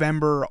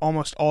November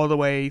almost all the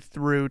way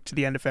through to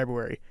the end of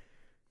February.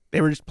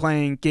 They were just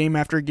playing game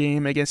after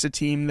game against a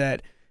team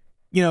that,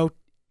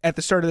 at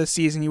the start of the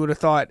season you would have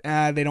thought,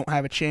 they don't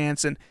have a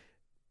chance, and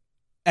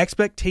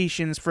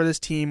expectations for this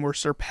team were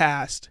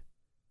surpassed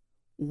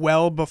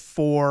well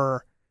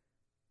before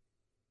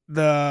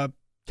the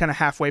kind of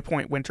halfway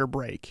point winter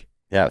break.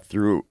 Yeah,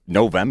 through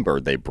November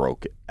they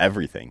broke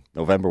everything.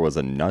 November was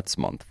a nuts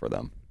month for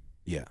them.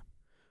 yeah,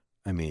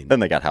 I mean, Then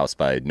they got housed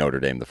by Notre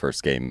Dame the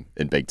first game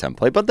in Big Ten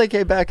play, but they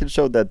came back and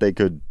showed that they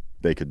could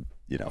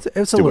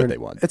it's do what they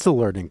want. It's a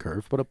learning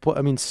curve, but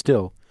I mean,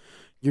 still,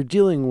 you're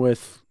dealing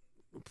with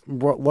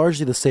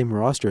largely the same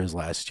roster as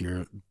last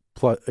year,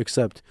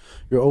 except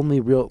you're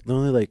you're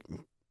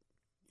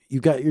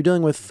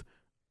dealing with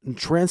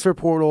transfer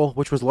portal,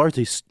 which was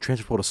largely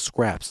transfer portal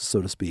scraps,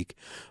 so to speak,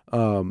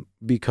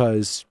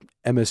 because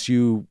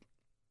MSU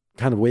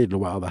kind of waited a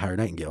while to hire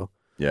Nightingale.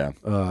 Yeah.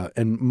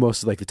 And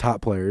most of the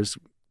top players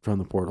from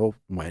the portal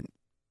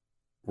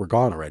were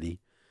gone already.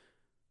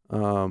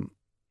 And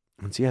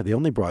so they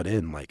only brought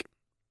in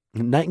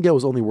Nightingale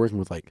was only working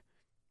with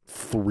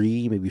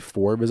 3, maybe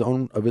 4 of his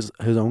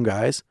own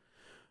guys.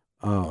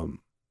 But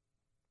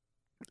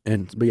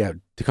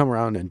to come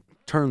around and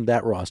turn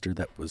that roster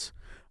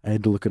I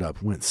had to look it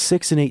up, went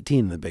 6-18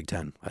 in the Big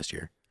Ten last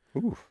year.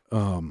 Ooh.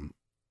 I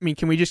mean,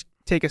 can we just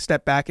take a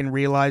step back and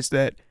realize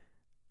that,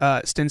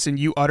 Stinson,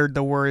 you uttered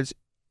the words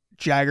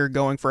Jagger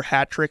going for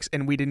hat tricks,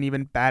 and we didn't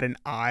even bat an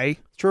eye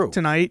True.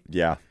 tonight?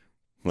 Yeah.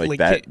 Like,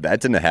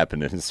 that didn't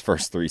happen in his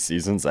first 3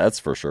 seasons, that's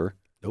for sure.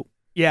 Nope.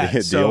 Yeah.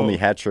 The only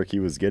hat trick he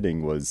was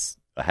getting was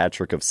a hat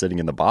trick of sitting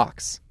in the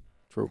box.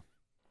 True.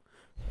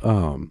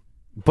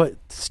 But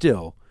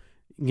still,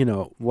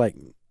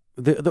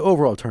 the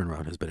overall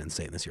turnaround has been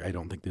insane this year. I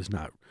don't think there's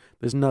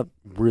not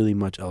really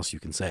much else you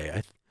can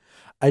say.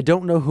 I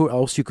don't know who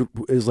else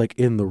is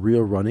in the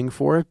real running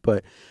for it,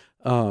 but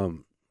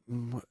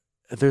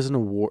there's an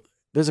award.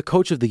 There's a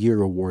Coach of the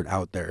Year award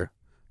out there,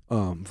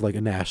 a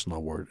national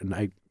award, and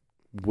I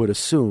would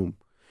assume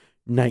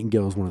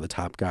Nightingale is one of the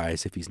top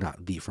guys if he's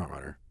not the front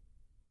runner.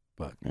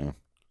 But yeah.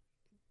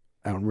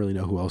 I don't really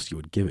know who else you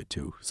would give it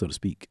to, so to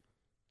speak.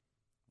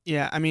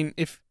 Yeah, I mean,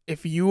 if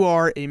you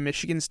are a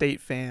Michigan State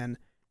fan,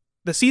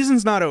 the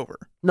season's not over.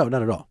 No,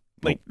 not at all.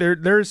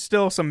 There's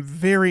still some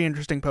very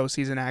interesting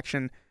postseason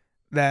action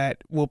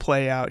that will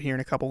play out here in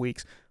a couple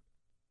weeks.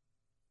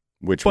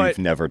 Which we've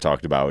never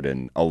talked about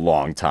in a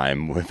long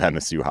time with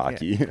MSU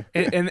hockey.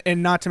 Yeah.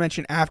 and not to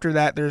mention, after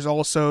that, there's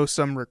also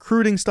some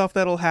recruiting stuff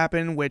that'll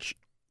happen, which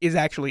is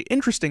actually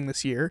interesting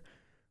this year.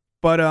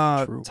 But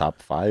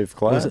top 5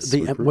 class.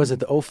 Was it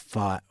the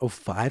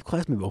 05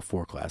 class, maybe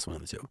 04 class, one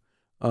of the two?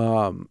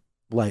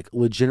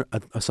 Legit.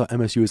 I saw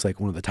MSU is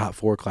one of the top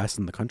 4 classes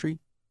in the country.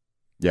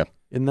 Yeah.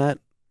 In that,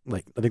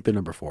 I think they're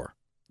number 4.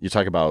 You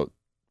talk about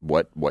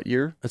what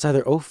year? It's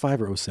either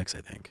 05 or 06,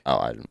 I think. Oh,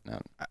 I don't know.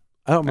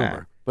 I don't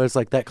remember. But it's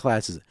that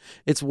class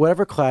it's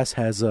whatever class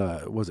has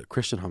was it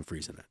Christian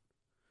Humphreys in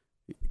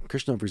it.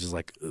 Christian Humphreys is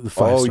the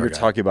 5-star Oh, you're guy.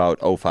 talking about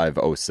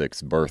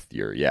 05-06 birth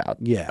year. Yeah.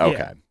 Yeah.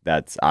 Okay.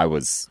 I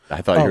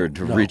thought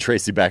you were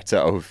retracing back to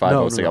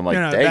 05-06. No. I'm like,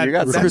 No, dang, you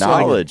got some that's-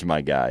 knowledge, my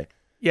guy.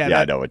 yeah,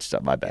 I know what you're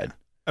talking. My bad.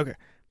 Okay,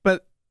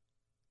 but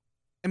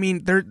I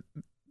mean,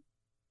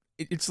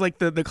 it's like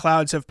the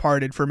clouds have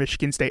parted for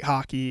Michigan State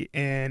hockey,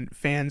 and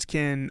fans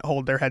can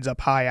hold their heads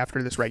up high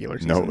after this regular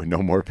season.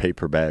 No more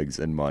paper bags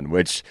and Munn,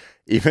 which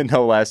even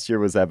though last year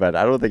was that bad,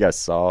 I don't think I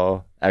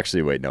saw.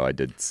 Actually, wait, no, I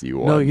did see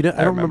one. No, you don't.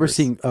 I don't remember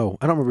seeing. Oh,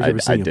 I don't remember ever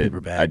seeing a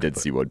paper bag. I did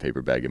see one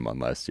paper bag in Munn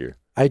last year.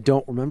 I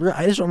don't remember.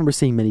 I just don't remember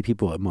seeing many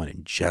people at Munn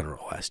in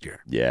general last year.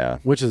 Yeah,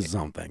 which is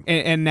something.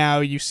 And now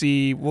you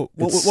see what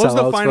was Sellouts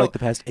the final? for the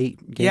past 8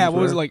 games. Yeah,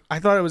 what was it I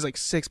thought it was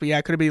 6, but yeah,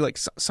 it could be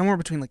somewhere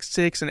between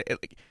 6 and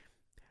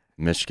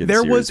Michigan.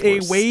 There was a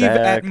series were wave stacked.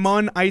 at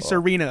Munn Ice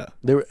Arena.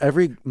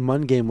 Every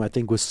Munn game I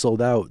think was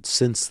sold out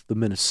since the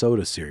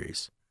Minnesota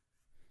series.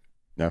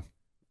 No.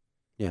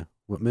 Yeah,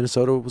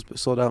 Minnesota was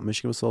sold out.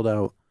 Michigan was sold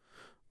out.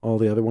 All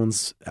the other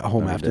ones at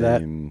home Notre after that.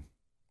 Dame,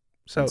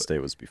 So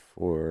State was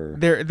before.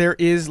 there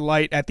is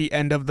light at the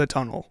end of the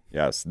tunnel.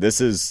 Yes,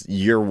 this is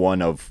year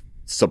 1 of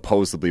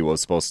supposedly what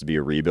was supposed to be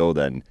a rebuild,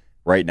 and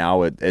right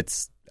now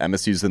it's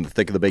MSU's in the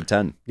thick of the Big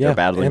Ten. Yeah, they're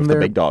battling and with the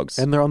big dogs,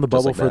 and they're on the just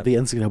bubble like for that. the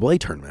NCAA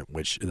tournament,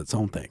 which is its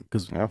own thing.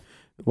 Because Yeah.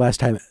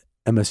 last time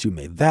MSU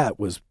made that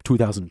was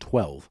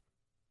 2012.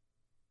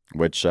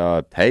 Which,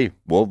 hey,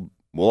 we'll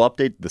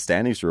update the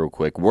standings real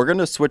quick. We're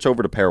gonna switch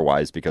over to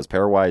pairwise because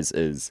pairwise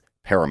is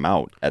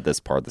paramount at this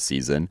part of the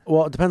season.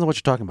 Well, it depends on what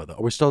you're talking about, though.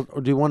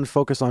 Or do you want to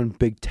focus on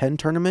Big Ten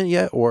tournament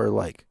yet, or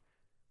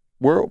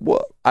We'll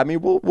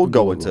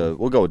go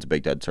into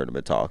Big Ten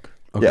tournament talk.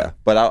 Okay. Yeah,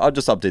 but I'll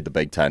just update the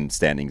Big Ten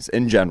standings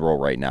in general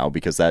right now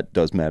because that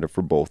does matter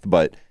for both.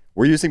 But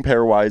we're using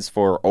pairwise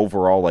for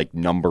overall like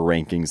number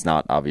rankings,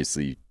 not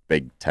obviously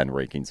Big Ten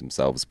rankings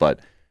themselves. But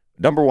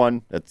number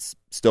one, it's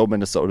still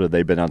Minnesota.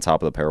 They've been on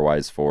top of the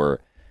pairwise for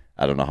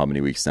I don't know how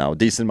many weeks now. A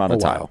decent amount of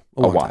time.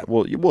 A while.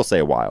 Well, we'll say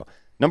a while.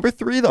 Number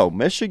three though,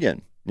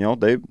 Michigan. You know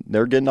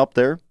they're getting up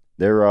there.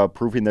 They're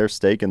proving their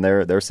stake, and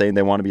they're saying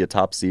they want to be a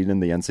top seed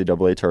in the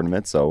NCAA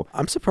tournament. So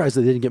I'm surprised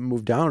they didn't get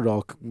moved down at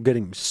all,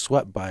 getting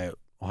swept by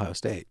Ohio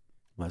State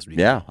last week.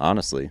 yeah,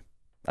 honestly,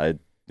 that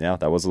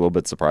was a little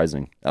bit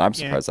surprising, and I'm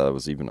surprised that it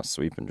was even a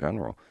sweep in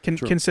general.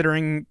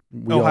 Considering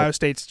Ohio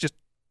State's just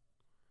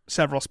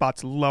several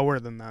spots lower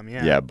than them.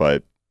 Yeah. Yeah,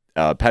 but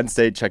Penn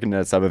State checking in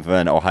at 7th, and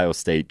then Ohio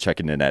State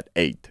checking in at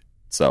 8th.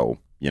 So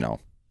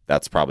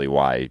that's probably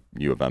why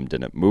U of M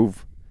didn't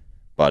move.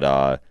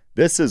 But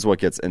this is what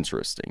gets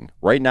interesting.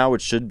 Right now,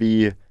 it should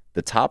be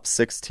the top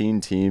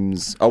 16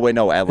 teams. Oh wait,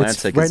 no,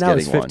 Atlantic right is now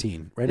getting it's 15.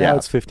 one. Right now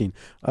it's 15.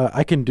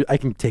 I can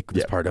take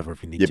this part over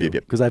if you need to,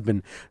 because I've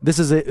been. This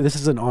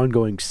is an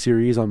ongoing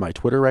series on my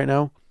Twitter right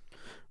now,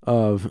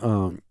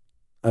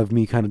 of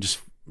me kind of just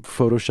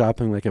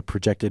photoshopping like a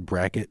projected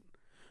bracket,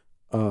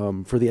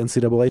 for the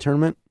NCAA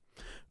tournament.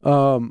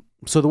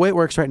 So the way it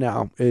works right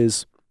now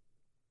is,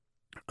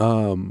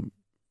 it's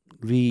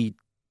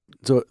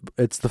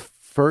the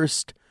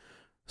first.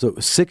 So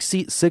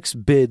six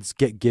bids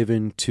get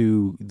given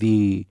to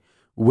the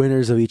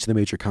winners of each of the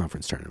major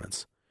conference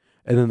tournaments.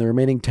 And then the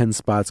remaining 10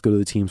 spots go to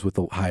the teams with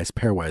the highest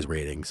pairwise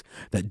ratings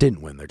that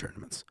didn't win their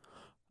tournaments.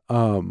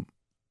 And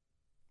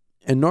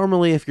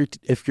normally if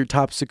you're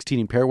top 16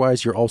 in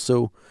pairwise, you're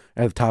also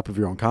at the top of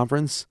your own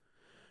conference.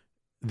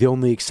 The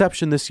only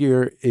exception this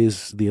year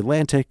is the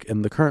Atlantic,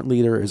 and the current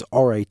leader is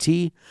RIT,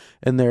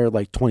 and they're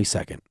like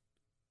 22nd.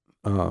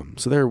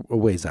 So they're a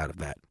ways out of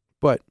that.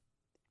 But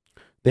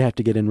they have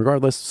to get in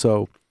regardless.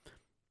 So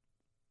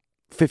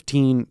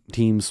 15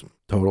 teams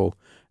total.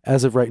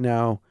 As of right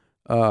now,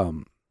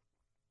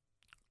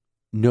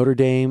 Notre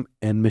Dame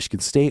and Michigan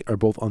State are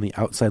both on the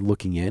outside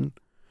looking in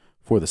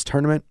for this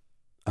tournament.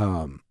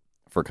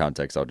 For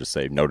context, I'll just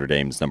say Notre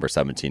Dame's number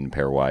 17 in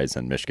pairwise,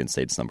 and Michigan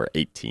State's number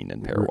 18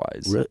 in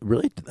pairwise.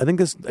 Really? I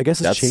guess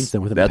it's changed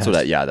then within that's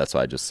what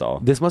I just saw.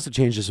 This must have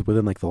changed just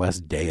within like the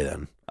last day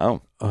then. Oh.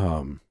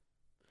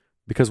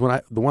 Because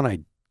the one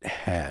I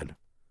had.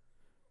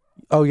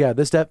 Oh yeah,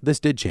 this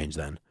did change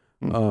then.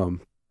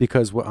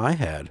 Because what I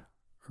had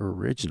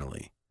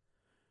originally,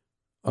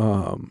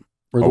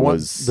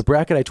 the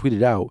bracket I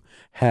tweeted out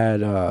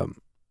had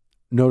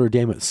Notre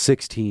Dame at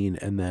 16,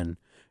 and then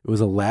it was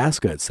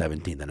Alaska at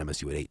 17, then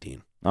MSU at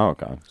 18. Oh,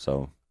 okay.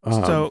 So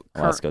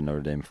Alaska,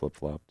 Notre Dame flip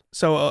flopped.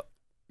 So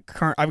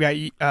I've got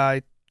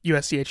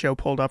USCHO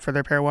pulled up for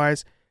their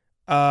pairwise.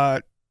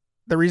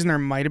 The reason there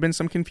might have been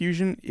some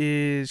confusion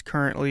is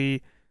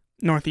currently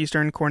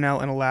Northeastern, Cornell,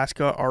 and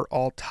Alaska are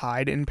all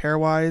tied in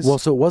pairwise. Well,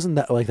 so it wasn't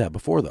that like that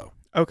before, though.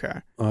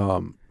 Okay.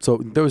 So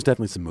there was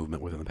definitely some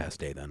movement within the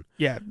past day then.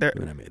 Yeah.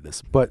 When I made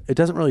this. But it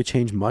doesn't really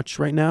change much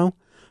right now,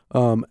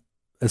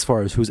 as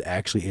far as who's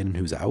actually in and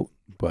who's out.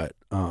 But,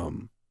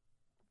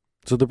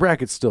 so the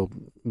bracket's still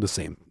the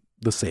same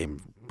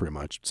pretty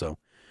much. So,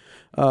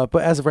 but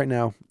as of right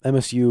now,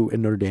 MSU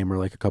and Notre Dame are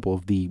like a couple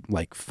of the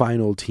like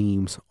final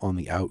teams on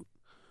the out,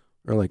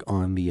 or like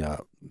on the,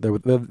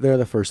 they're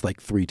the first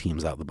like 3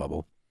 teams out of the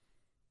bubble.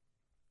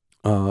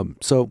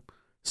 So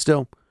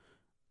still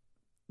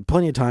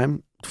plenty of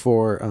time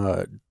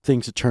for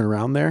things to turn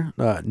around there.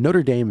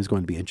 Notre Dame is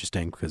going to be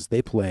interesting because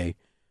they play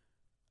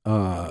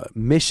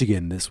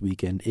Michigan this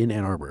weekend in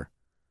Ann Arbor.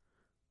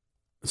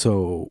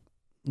 So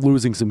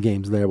losing some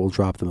games there will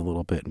drop them a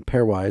little bit in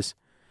pairwise.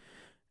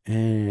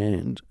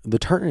 And the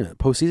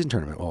postseason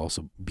tournament will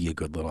also be a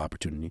good little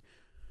opportunity.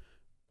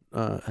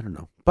 I don't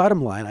know.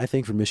 Bottom line, I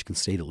think for Michigan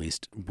State at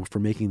least, for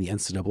making the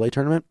NCAA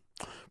tournament,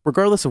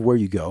 regardless of where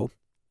you go,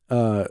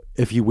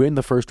 if you win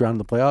the first round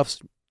of the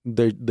playoffs,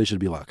 they should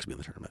be locked to be in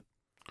the tournament.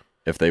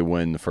 If they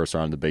win the first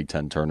round of the Big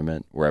Ten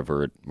tournament,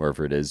 wherever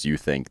it is, you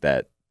think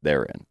that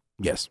they're in?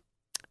 Yes.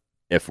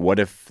 What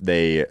if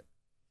they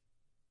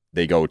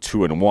go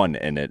 2-1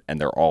 in it,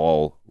 and they're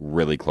all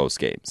really close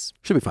games?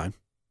 Should be fine.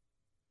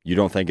 You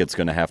don't think it's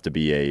going to have to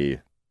be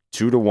a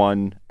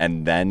 2-1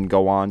 and then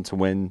go on to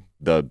win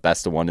the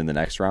best of one in the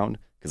next round?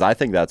 Because I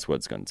think that's what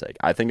it's going to take.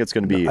 I think it's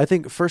going to be. I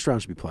think first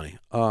round should be plenty.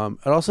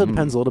 It also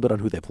depends a little bit on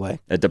who they play.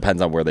 It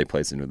depends on where they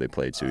place and who they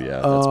play too. Yeah,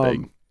 that's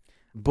big.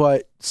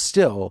 But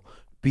still,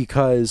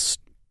 because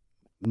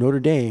Notre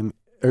Dame,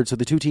 so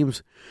the 2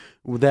 teams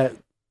that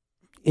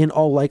in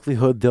all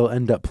likelihood they'll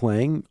end up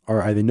playing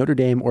are either Notre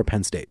Dame or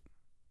Penn State.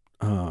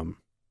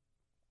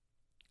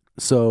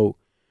 So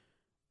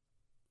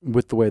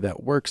with the way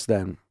that works,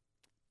 then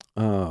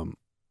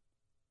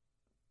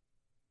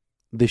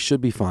they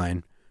should be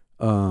fine.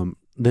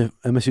 The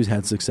MSU's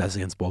had success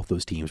against both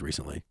those teams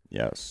recently.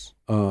 Yes.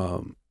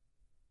 So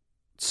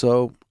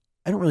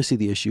I don't really see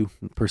the issue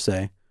per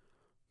se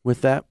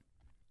with that.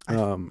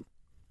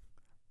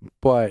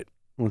 But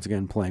once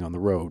again, playing on the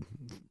road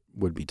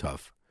would be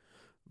tough.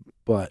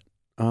 But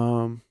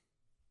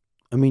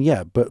I mean,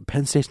 yeah, but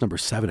Penn State's number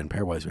 7 in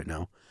pairwise right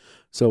now.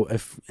 So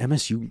if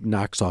MSU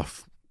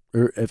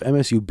if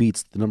MSU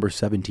beats the number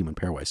 7 team in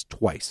pairwise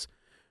twice,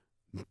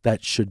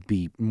 that should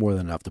be more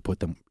than enough to put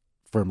them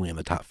firmly in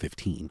the top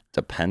 15.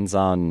 Depends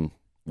on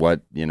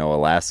what,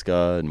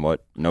 Alaska and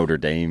what Notre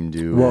Dame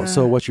do. Well,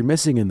 so what you're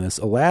missing in this,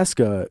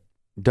 Alaska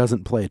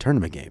doesn't play a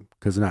tournament game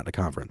because they're not in a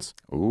conference.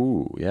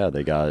 Ooh, yeah,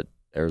 they got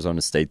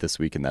Arizona State this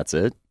week, and that's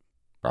it,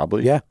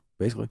 probably. Yeah,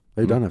 basically.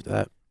 They're done after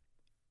that.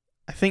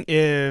 I think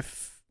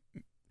if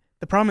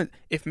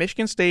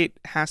Michigan State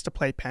has to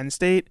play Penn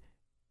State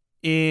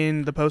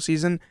in the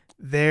postseason,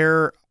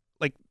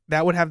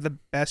 that would have the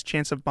best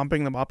chance of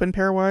bumping them up in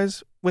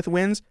pairwise with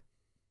wins.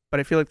 But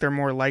I feel like they're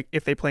more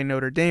if they play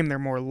Notre Dame, they're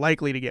more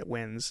likely to get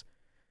wins.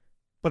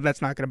 But that's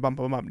not going to bump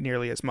them up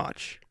nearly as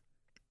much.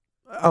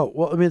 Oh,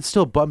 well, I mean, it's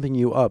still bumping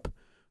you up.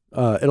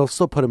 It'll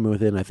still put them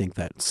within, I think,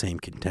 that same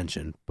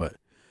contention. But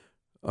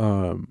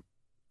I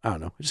don't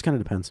know. It just kind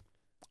of depends.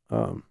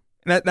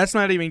 That's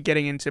not even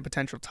getting into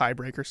potential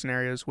tiebreaker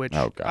scenarios, which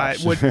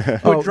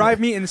would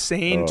drive me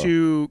insane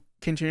to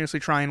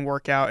continuously try and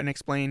work out and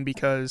explain,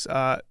 because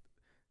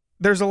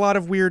there's a lot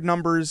of weird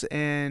numbers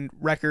and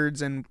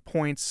records and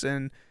points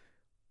and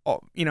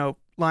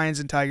Lions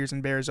and Tigers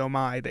and Bears, oh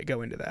my, that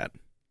go into that.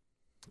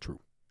 True.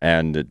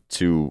 And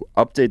to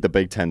update the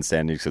Big Ten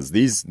standings, because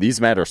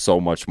these matter so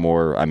much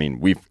more. I mean,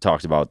 we've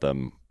talked about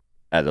them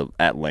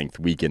at length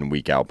week in,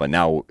 week out, but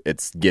now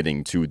it's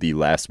getting to the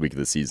last week of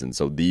the season.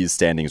 So these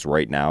standings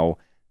right now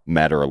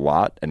matter a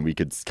lot, and we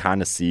could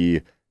kind of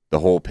see the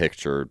whole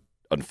picture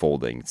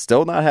unfolding.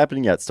 Still not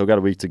happening yet. Still got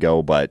a week to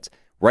go, but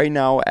right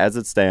now, as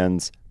it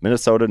stands,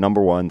 Minnesota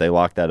number 1. They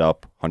locked that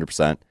up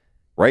 100%.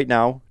 Right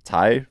now,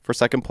 tie for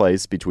second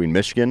place between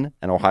Michigan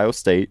and Ohio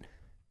State.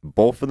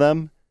 Both of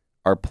them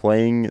are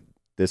playing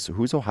this.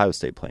 Who's Ohio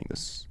State playing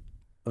this?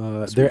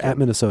 They're at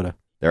Minnesota.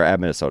 They're at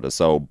Minnesota.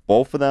 So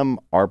both of them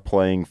are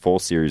playing full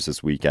series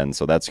this weekend.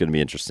 So that's going to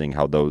be interesting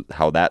how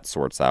that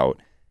sorts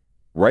out.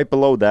 Right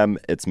below them,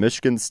 it's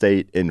Michigan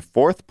State in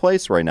 4th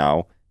place right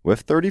now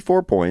with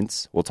 34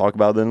 points. We'll talk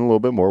about it in a little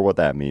bit more what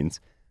that means.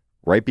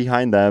 Right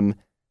behind them,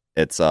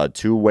 it's a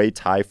 2-way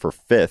tie for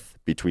 5th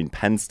between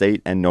Penn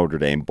State and Notre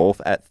Dame, both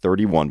at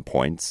 31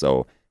 points.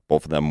 So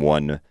both of them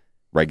one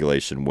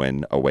regulation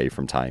win away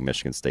from tying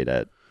Michigan State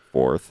at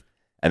 4th.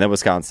 And then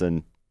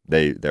Wisconsin,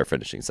 they're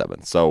finishing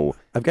 7th. So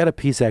I've got a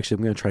piece actually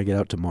I'm going to try to get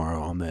out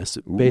tomorrow on this.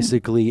 Ooh.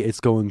 Basically,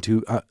 it's going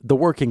to the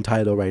working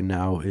title right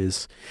now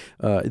is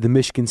the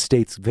Michigan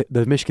State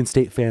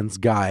fans'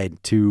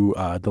 guide to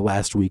the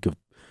last week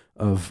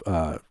of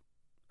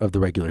the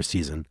regular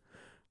season.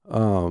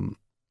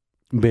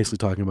 Basically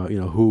talking about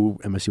who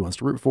MSU wants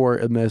to root for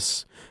in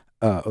this,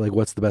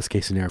 what's the best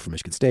case scenario for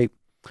Michigan State.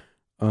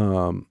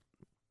 Who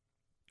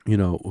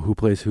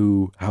plays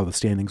who, how the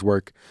standings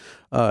work.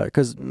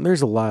 Because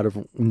there's a lot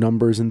of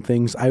numbers and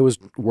things. I was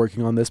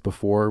working on this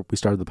before we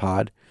started the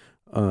pod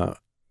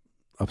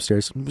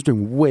upstairs. I was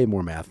doing way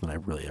more math than I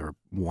really ever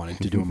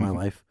wanted to do in my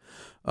life.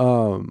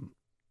 And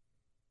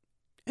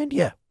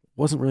yeah,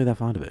 wasn't really that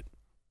fond of it.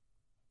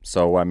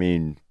 So, I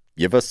mean,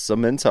 give us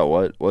some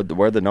intel. What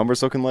are the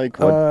numbers looking like?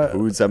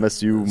 Who's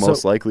MSU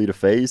most likely to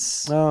face?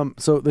 So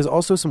there's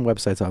also some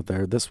websites out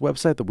there. This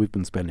website that we've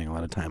been spending a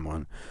lot of time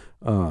on,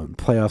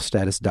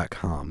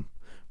 playoffstatus.com.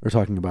 We're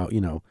talking about,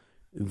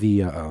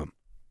 the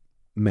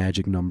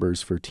magic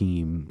numbers for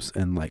teams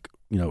and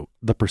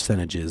the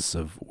percentages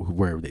of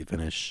where they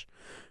finish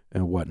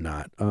and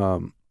whatnot.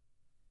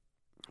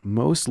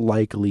 Most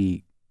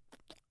likely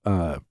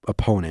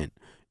opponent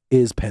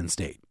is Penn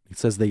State. It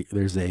says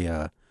there's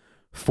a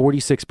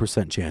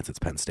 46% chance it's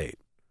Penn State.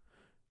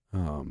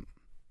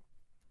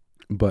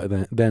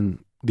 But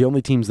then the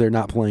only teams they're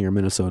not playing are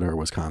Minnesota or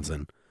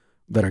Wisconsin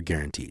that are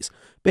guarantees.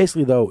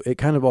 Basically, though, it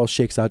kind of all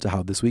shakes out to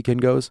how this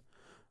weekend goes.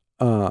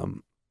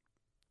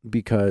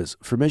 Because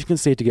for Michigan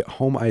State to get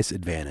home ice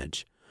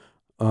advantage,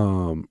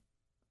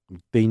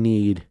 they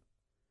need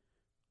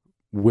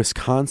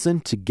Wisconsin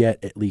to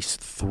get at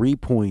least 3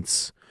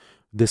 points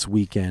this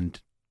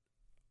weekend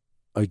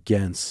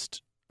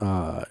against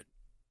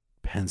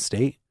Penn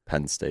State.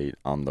 Penn State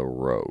on the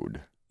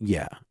road.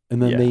 Yeah.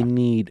 And then they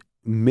need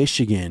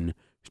Michigan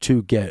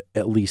to get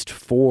at least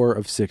 4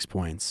 of 6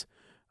 points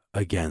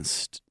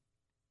against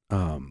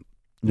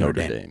Notre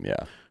Dame.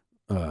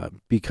 Yeah.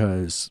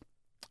 Because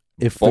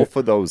if both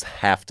of those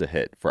have to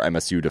hit for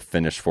MSU to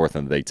finish 4th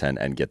in the Big Ten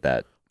and get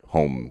that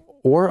home,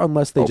 or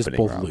unless they just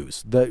both round.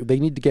 lose. They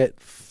need to get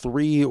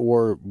 3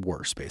 or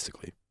worse,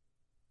 basically.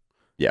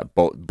 Yeah,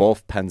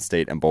 both Penn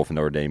State and both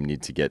Notre Dame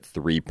need to get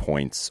 3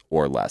 points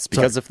or less.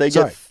 Because if they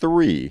get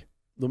 3...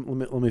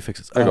 Let me fix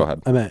this. Go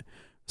ahead. I meant,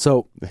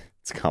 so...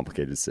 It's a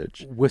complicated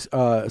sitch.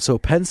 So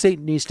Penn State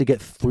needs to get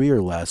 3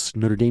 or less.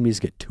 Notre Dame needs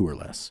to get 2 or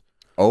less.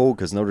 Oh,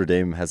 because Notre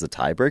Dame has a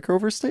tiebreaker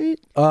over State?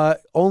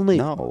 Only...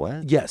 No,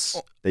 what?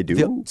 Yes. They do?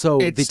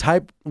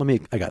 I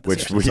got this.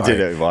 Which we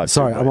didn't watch.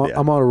 Sorry, I'm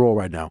on a roll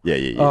right now.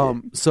 Yeah.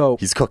 So...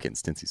 He's cooking.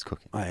 Stinsy's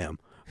cooking. I am.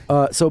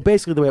 So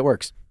basically the way it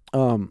works...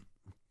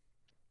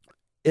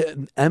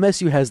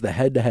 MSU has the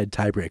head-to-head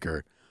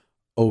tiebreaker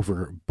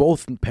over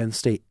both Penn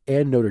State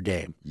and Notre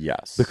Dame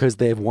Yes. because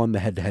they have won the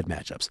head-to-head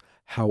matchups.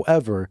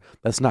 However,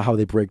 that's not how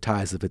they break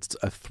ties if it's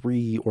a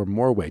 3 or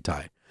more way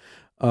tie.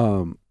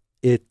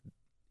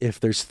 If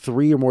there's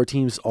 3 or more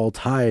teams all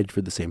tied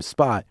for the same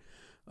spot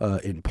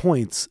in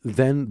points,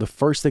 then the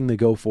first thing they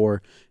go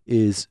for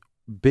is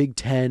Big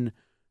Ten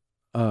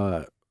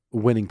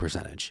winning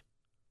percentage.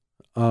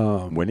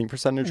 Winning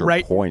percentage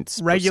or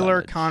points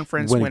regular percentage?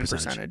 conference Winning win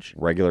percentage. percentage.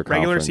 Regular conference.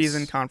 Regular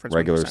season conference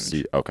win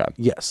percentage. Okay.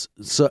 Yes.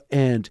 So,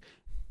 and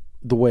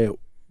the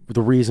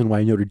reason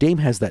why Notre Dame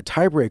has that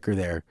tiebreaker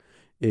there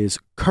is,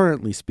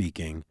 currently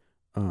speaking,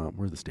 where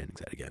are the standings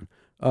at again?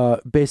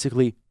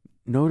 Basically,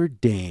 Notre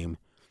Dame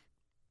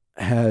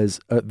has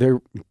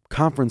their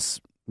conference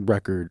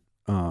record.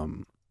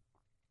 What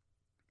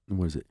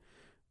is it?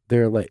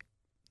 They're like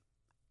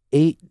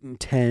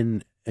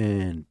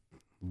 8-10-1,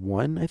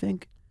 I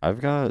think. I've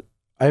got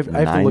I have to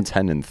 9, look.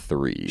 10, and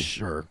 3.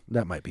 Sure,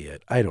 that might be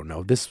it. I don't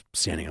know. This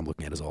standing I'm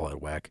looking at is all out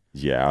of whack.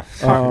 Yeah.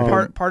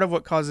 Part of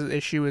what causes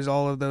issue is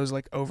all of those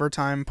like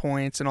overtime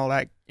points and all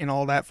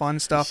that fun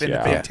stuff in the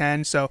Yeah. Big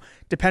Ten. So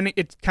it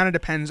kind of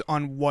depends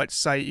on what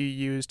site you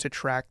use to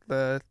track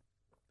the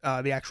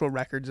actual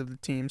records of the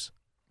teams.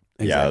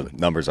 Exactly. Yeah,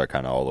 numbers are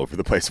kind of all over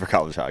the place for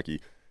college hockey.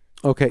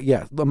 Okay,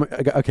 yeah.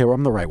 Okay, well,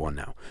 I'm the right one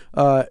now.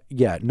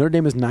 Yeah, Notre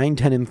Dame is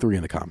 9-10-3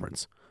 in the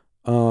conference.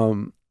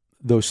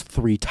 Those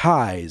 3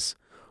 ties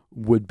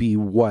would be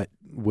what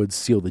would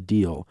seal the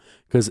deal.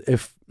 Because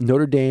if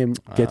Notre Dame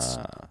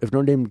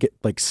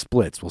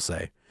splits, we'll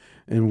say,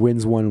 and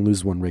wins 1 and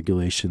loses 1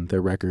 regulation,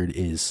 their record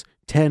is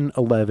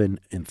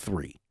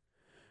 10-11-3.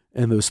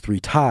 And those 3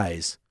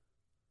 ties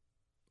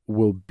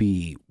will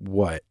be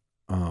what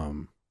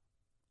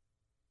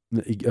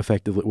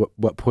effectively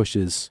what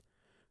pushes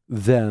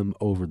them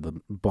over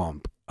the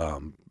bump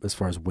as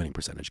far as winning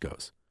percentage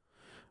goes.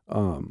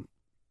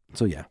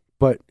 So yeah,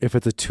 but if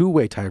it's a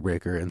 2-way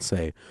tiebreaker and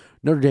say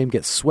Notre Dame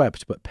gets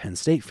swept, but Penn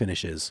State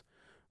finishes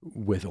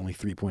with only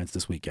 3 points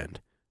this weekend,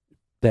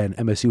 then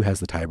MSU has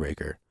the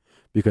tiebreaker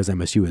because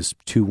MSU is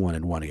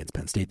 2-1-1 against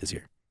Penn State this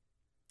year.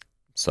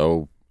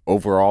 So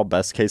overall,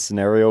 best case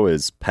scenario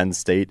is Penn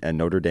State and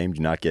Notre Dame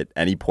do not get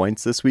any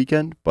points this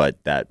weekend,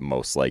 but that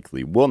most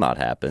likely will not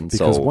happen.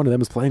 Because so one of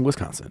them is playing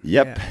Wisconsin.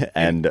 Yep. Yeah.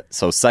 And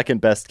so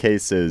second best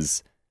case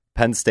is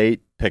Penn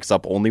State picks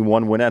up only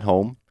 1 win at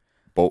home,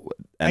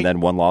 then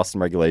 1 loss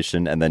in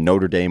regulation, and then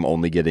Notre Dame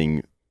only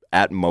getting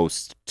at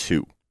most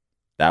 2.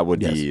 That would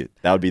be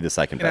the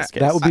second best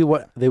case. That would be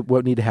what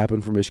would need to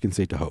happen for Michigan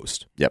State to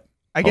host. Yep.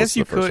 I guess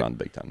you the first round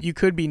Big Ten. You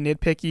could be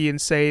nitpicky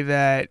and say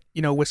that,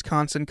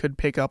 Wisconsin could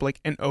pick up like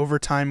an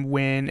overtime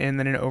win and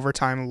then an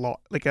overtime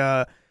like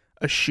a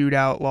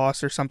shootout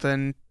loss or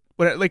something.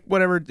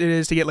 Whatever it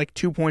is to get like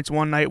 2 points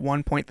one night,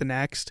 1 point the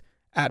next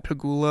at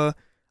Pagula.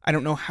 I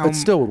don't know how. It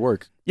still would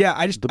work. Yeah,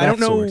 I don't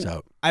know. Works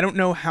out. I don't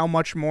know how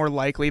much more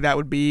likely that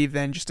would be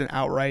than just an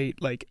outright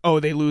like, oh,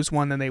 they lose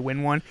 1 then they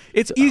win 1.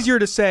 It's easier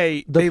to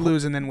say they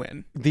lose and then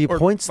win. The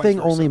points thing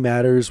only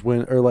matters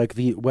when, or like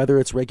whether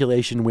it's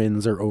regulation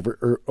wins or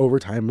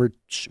overtime or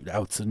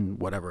shootouts and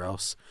whatever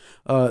else.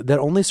 That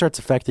only starts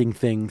affecting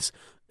things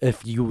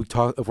if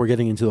we're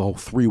getting into the whole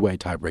 3-way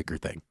tiebreaker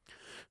thing,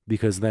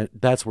 because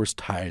that's where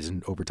ties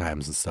and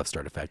overtimes and stuff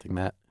start affecting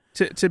that.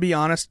 To be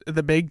honest,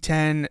 the Big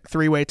Ten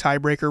 3-way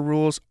tiebreaker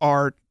rules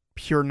are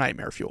pure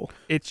nightmare fuel.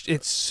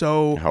 It's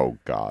so. Oh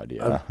God,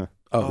 yeah.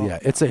 Yeah,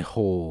 it's a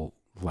whole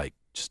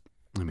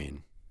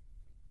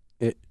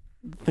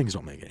things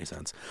don't make any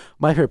sense.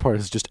 My favorite part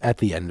is just at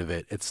the end of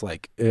it. It's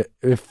like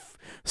if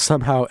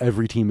somehow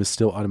every team is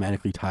still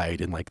automatically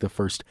tied in like the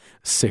first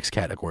 6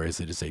 categories,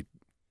 they just say,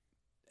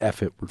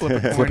 "F it, we're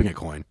flipping a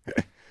coin."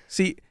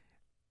 See.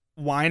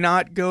 Why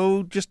not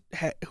go just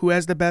who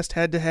has the best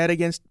head-to-head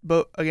against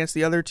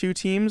the other 2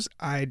 teams?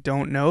 I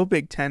don't know.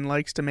 Big Ten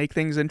likes to make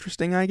things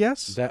interesting, I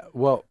guess.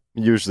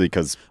 Usually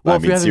because if you're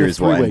having series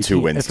a will3-way end 2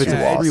 wins, 2 if it's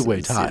a losses.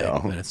 3-way tie,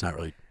 then it's not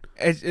really.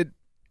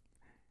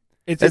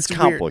 It's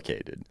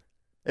complicated.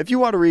 If you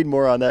want to read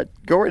more on that,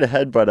 go right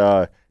ahead.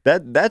 But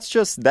that's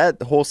just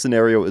that whole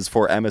scenario is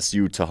for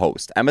MSU to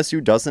host.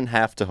 MSU doesn't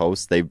have to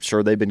host. They've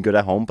been good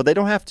at home, but they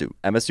don't have to.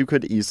 MSU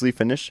could easily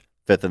finish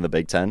 5th in the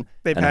Big Ten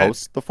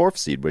host the 4th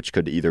seed, which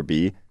could either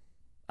be,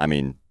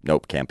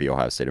 can't be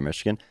Ohio State or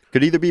Michigan.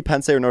 Could either be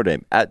Penn State or Notre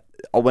Dame.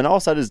 When all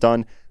said is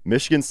done,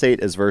 Michigan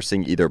State is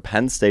versing either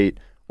Penn State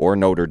or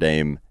Notre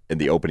Dame in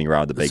the opening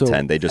round of the Big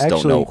Ten. They just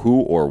don't know who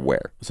or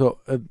where. So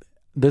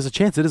there's a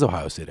chance it is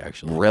Ohio State,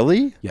 actually.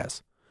 Really?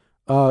 Yes.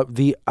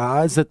 The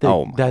odds that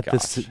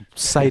this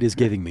site is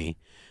giving me: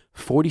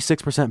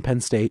 46%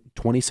 Penn State,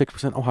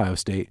 26% Ohio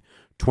State,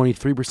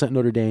 23%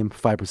 Notre Dame,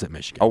 5%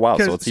 Michigan. Oh wow!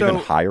 So it's even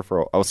higher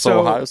for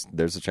Ohio.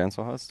 There's a chance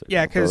Ohio State.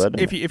 Yeah, because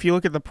if you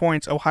look at the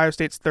points, Ohio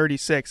State's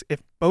 36.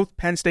 If both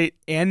Penn State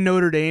and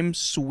Notre Dame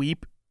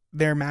sweep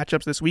their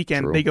matchups this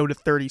weekend, they go to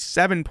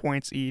 37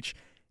 points each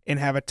and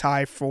have a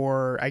tie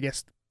for, I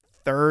guess,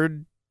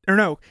 3rd or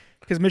no,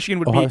 because Michigan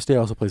would Ohio State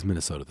also plays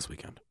Minnesota this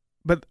weekend.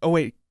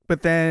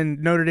 But then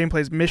Notre Dame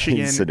plays Michigan.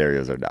 These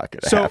scenarios are not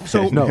going to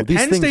happen. No,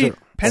 these things are.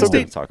 Penn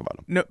State. Talk about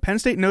them. No, Penn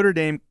State, Notre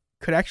Dame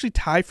could actually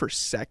tie for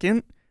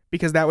second,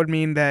 because that would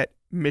mean that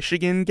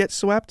Michigan gets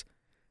swept.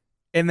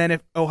 And then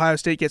if Ohio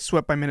State gets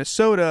swept by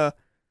Minnesota,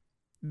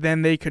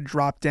 then they could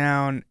drop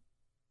down.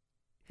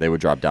 They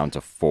would drop down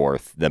to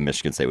fourth. Then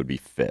Michigan State would be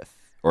fifth.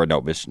 Or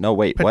no, no,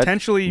 wait,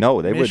 potentially what?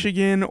 No, they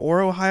Michigan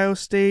or Ohio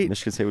State.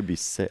 Michigan State would be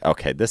sixth.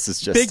 Okay, this is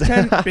just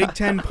Big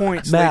Ten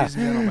points, ladies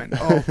and gentlemen.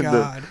 Oh,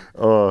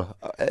 God.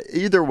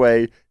 Either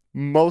way,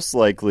 most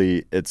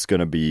likely it's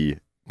going to be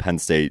Penn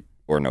State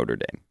or Notre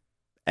Dame.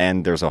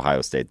 And there's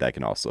Ohio State that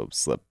can also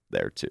slip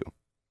there too.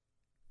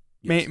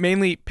 Yes.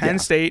 Mainly Penn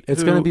State.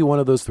 It's going to be one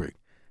of those three.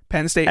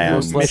 Penn State. And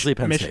most likely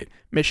Penn State.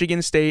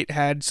 Michigan State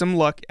had some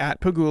luck at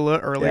Pagula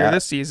earlier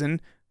this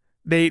season.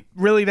 They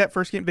really, that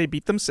first game, they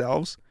beat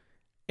themselves.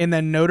 And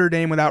then Notre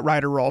Dame without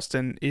Ryder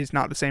Ralston is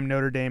not the same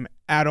Notre Dame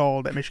at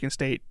all that Michigan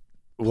State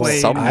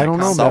played. I don't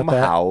know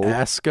somehow. about that.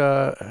 Ask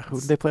who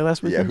did they play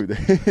last week?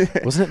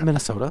 Yeah, Wasn't it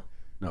Minnesota?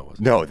 No, it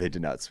wasn't. No, they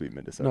did not sweep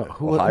Minnesota. No,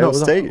 who Ohio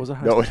State. Was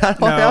it No,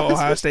 not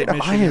Ohio State. I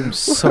Michigan. am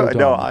so dumb.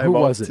 No, I'm who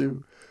off was it?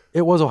 too.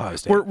 It was Ohio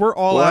State. We're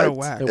all out of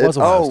whack. It was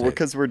Ohio State.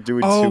 because we're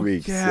doing Oh, 2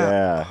 weeks.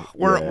 yeah.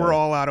 We're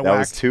all out of that whack.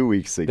 was 2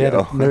 weeks They had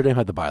ago. Notre Dame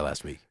had the bye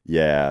last week.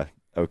 Yeah.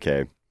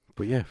 Okay.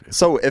 But yeah.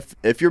 So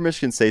if you're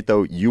Michigan State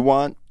though, you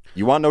want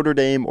Notre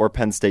Dame or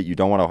Penn State. You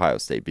don't want Ohio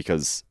State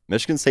because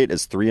Michigan State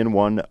is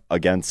 3-1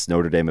 against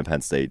Notre Dame and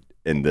Penn State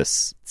in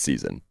this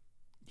season.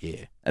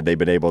 Yeah. And they've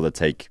been able to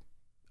take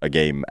a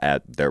game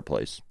at their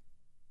place,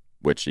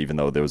 which even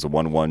though there was a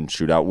 1-1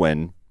 shootout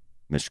win,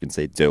 Michigan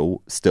State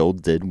still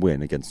did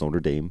win against Notre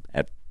Dame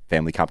at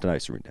Family Compton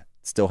Ice Arena.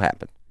 Still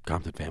happened.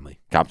 Compton family,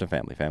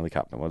 Family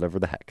Compton, whatever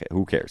the heck.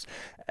 Who cares?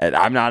 And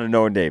I'm not a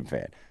Notre Dame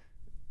fan.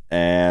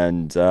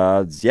 And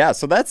so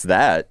that's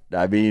that.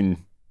 I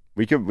mean,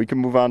 we can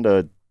move on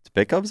to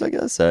pickups, I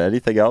guess.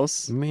 Anything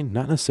else? I mean,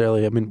 not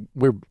necessarily. I mean,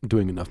 we're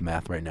doing enough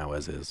math right now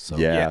as is. So.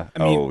 Yeah.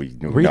 I mean,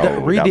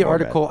 Read the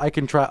article. I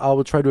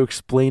will try to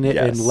explain it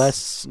Yes. in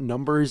less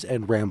numbers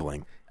and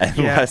rambling. And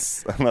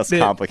less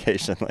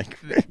complication. Like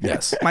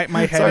Yes. My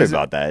head Sorry is,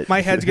 about that.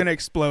 My head's gonna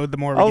explode the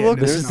more we Oh get look,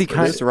 into this there's, is the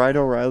numbers. there's Ryan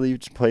O'Reilly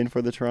playing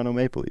for the Toronto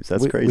Maple Leafs.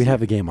 That's crazy. We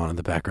have a game on in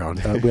the background.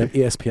 We have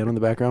ESPN on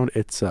the background.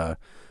 It's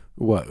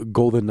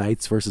Golden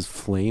Knights versus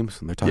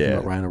Flames, and they're talking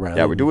about Ryan O'Reilly.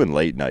 Yeah, we're doing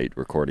late night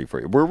recording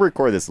for you. We're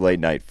recording this late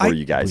night for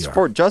you guys, we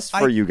are.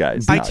 for you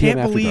guys. I not- can't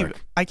After believe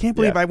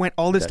Dark. I went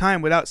all this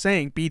time without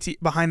saying BT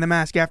Behind the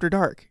Mask After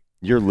Dark.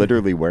 You're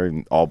literally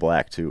wearing all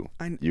black too.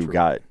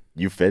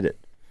 You fit it,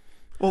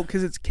 Well,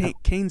 because it's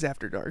Canes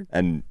After Dark.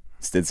 and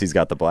Stinsy's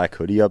got the black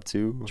hoodie up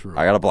too. True.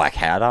 I got a black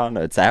hat on.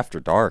 It's after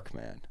dark,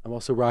 man. I'm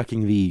also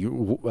rocking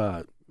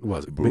the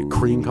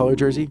cream color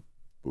jersey.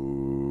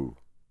 Ooh.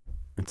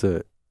 It's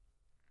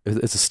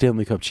a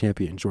Stanley Cup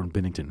champion Jordan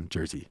Binnington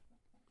jersey.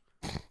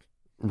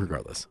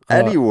 Regardless.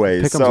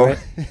 Anyway, pick 'em, so right?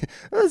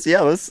 let's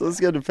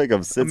get to pick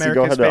up. Since you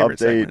go ahead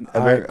America's and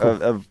favorite update,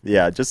 segment.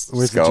 yeah, just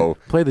Where's go.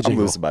 Play the I'm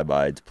jingle. losing my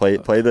mind. Play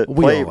it.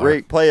 We all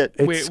are. Play it.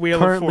 It's Wheel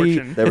of currently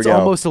Fortune. There we it's go.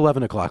 almost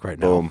 11 o'clock right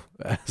now. Boom.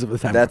 As of the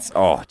time. That's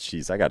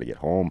jeez, I got to get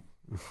home.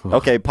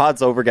 Okay,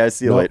 pod's over, guys.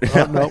 See you later.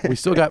 No, we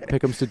still got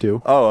pick'ems to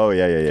do. Oh,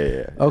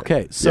 yeah.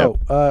 Okay, so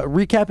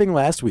recapping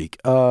last week,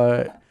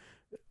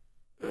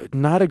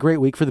 not a great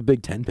week for the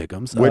Big Ten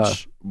pick'ems.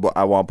 Which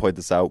I want to point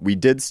this out. We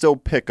did still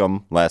pick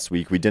them last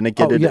week. We didn't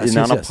get it in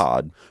on a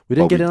pod. We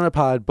didn't get it on a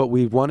pod, but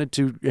we wanted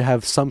to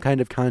have some kind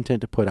of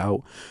content to put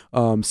out.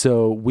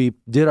 So we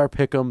did our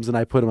pick'ems, and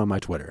I put them on my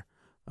Twitter.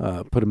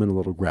 Put them in a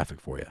little graphic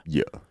for you.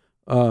 Yeah.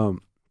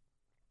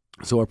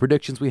 So our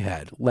predictions we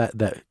had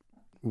that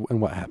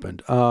and what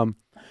happened.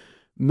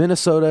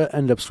 Minnesota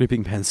ended up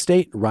sweeping Penn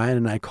State. Ryan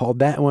and I called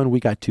that one. We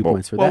got 2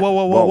 points for that.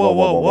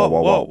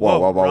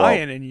 Whoa.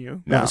 Ryan and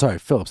you. No, sorry,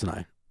 Phillips and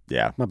I.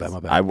 Yeah. My bad.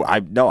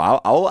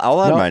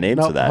 I'll add my name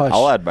to that. Hush.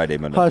 I'll add my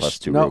name in the plus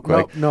two real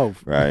quick. No.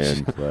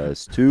 Ryan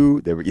plus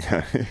 2. There we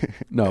go.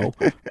 No.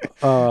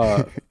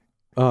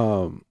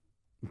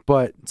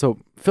 But so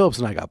Phillips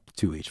and I got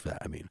 2 each for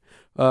that. I mean,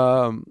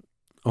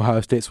 Ohio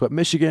State swept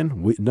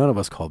Michigan. None of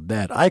us called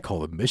that. I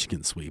called a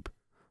Michigan sweep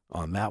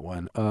on that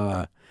one.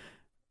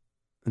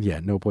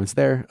 Yeah, no points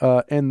there.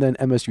 And then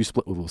MSU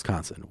split with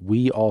Wisconsin.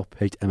 We all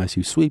picked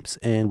MSU sweeps,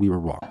 and we were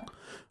wrong.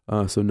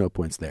 So no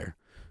points there.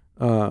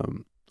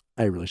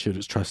 I really should have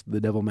just trusted the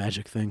devil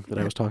magic thing that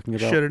I was talking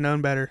about. Should have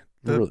known better.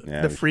 The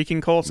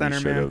freaking Cole Center,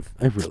 man. Should've.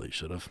 I really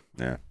should have.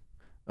 Yeah.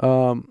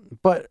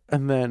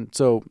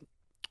 So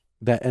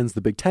that ends the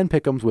Big Ten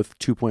pick'ems with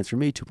 2 points for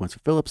me, 2 points for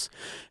Phillips.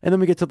 And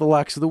then we get to the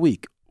locks of the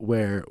week,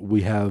 where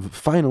we have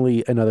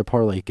finally another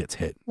parlay gets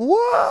hit.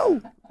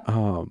 Whoa!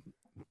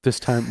 This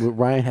time,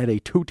 Ryan had a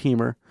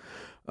 2-teamer.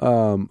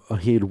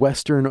 He had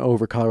Western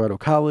over Colorado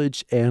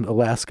College and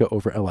Alaska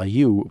over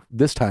LIU.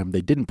 This time,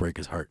 they didn't break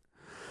his heart.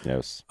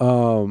 Yes.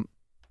 The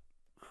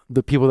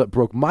people that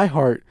broke my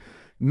heart,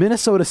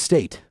 Minnesota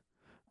State.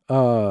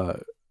 I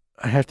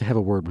have to have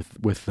a word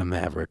with the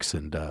Mavericks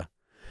and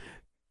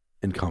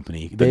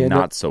company. The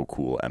not so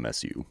cool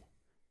MSU.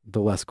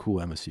 The less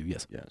cool MSU,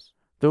 yes. Yes.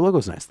 Their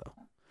logo's nice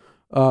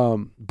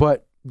though.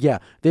 But yeah,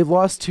 they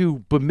lost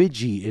to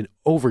Bemidji in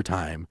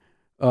overtime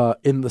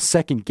in the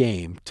second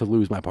game to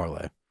lose my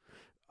parlay.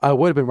 I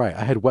would have been right.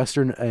 I had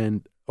Western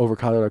and over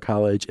Colorado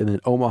College, and then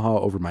Omaha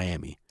over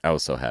Miami. I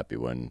was so happy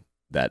when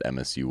that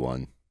MSU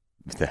won.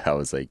 I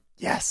was like,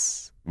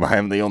 yes,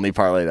 I'm the only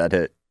parlay that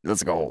hit.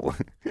 Let's go.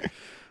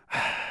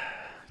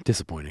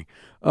 Disappointing.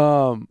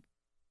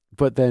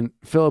 But then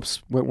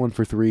Phillips went 1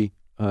 for 3.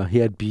 He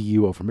had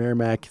BU over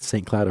Merrimack,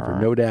 St. Cloud over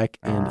Nodak,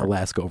 and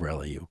Alaska over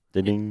LAU.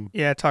 Ding.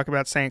 Yeah, talk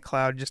about St.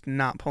 Cloud just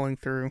not pulling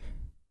through.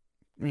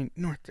 I mean,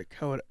 North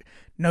Dakota,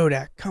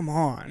 Nodak, come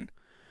on.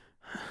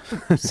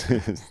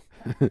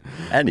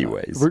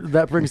 Anyways,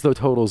 That brings the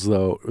totals,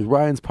 though.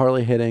 Ryan's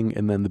parlay hitting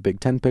and then the Big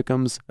Ten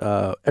pick'ems.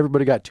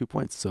 Everybody got 2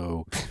 points,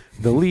 so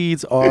the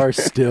leads are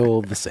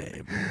still the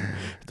same.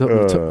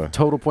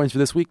 Total points for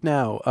this week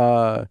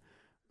now.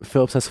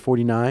 Phillips has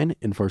 49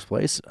 in first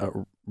place.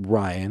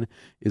 Ryan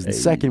is in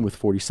second with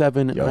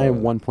 47, and I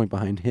am 1 point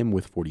behind him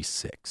with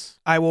 46.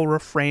 I will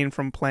refrain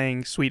from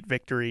playing Sweet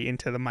Victory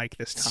into the mic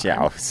this time.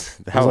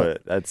 Yeah,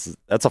 that's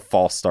a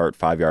false start,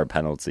 5-yard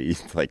penalty.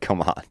 Like,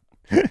 come on.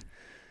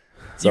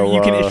 So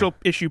you can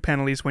issue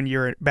penalties when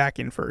you're back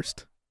in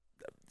first.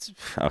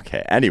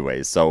 Okay.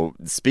 Anyways, so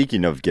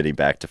speaking of getting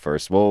back to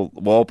first, we'll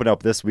open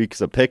up this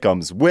week's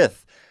pick'ems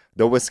with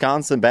the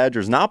Wisconsin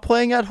Badgers not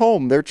playing at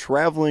home. They're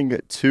traveling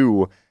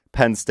to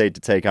Penn State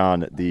to take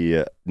on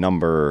the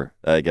number.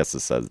 I guess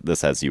this has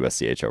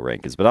USCHO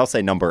rankings, but I'll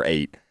say number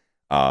 8,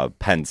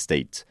 Penn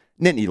State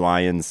Nittany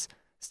Lions.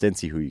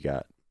 Stincy, who you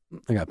got?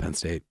 I got Penn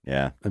State.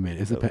 Yeah. I mean,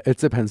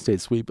 it's a Penn State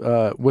sweep.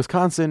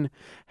 Wisconsin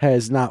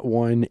has not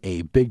won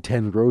a Big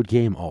Ten road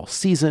game all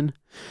season.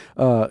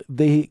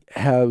 They've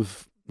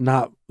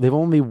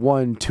only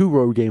won 2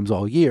 road games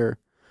all year,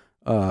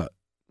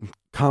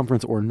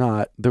 conference or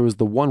not. There was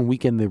the one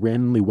weekend they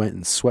randomly went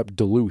and swept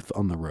Duluth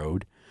on the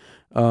road.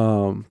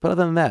 But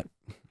other than that,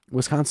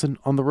 Wisconsin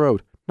on the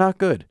road, not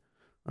good.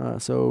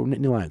 So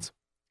Nittany Lions.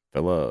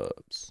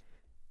 Phillips.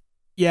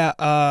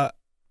 Yeah,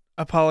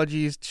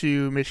 apologies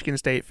to Michigan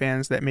State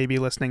fans that may be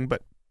listening,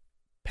 but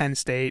Penn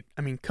State,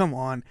 I mean, come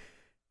on.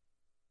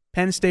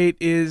 Penn State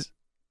is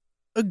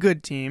a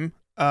good team.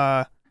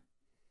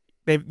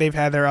 They've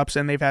had their ups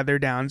and they've had their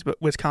downs, but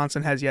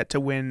Wisconsin has yet to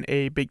win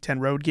a Big Ten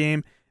road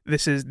game.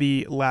 This is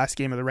the last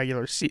game of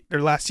the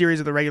their last series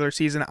of the regular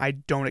season. I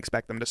don't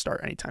expect them to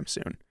start anytime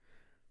soon.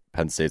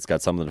 Penn State's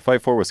got something to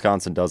fight for.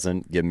 Wisconsin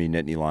doesn't. Give me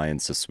Nittany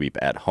Lions to sweep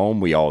at home.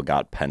 We all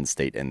got Penn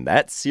State in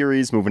that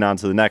series. Moving on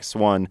to the next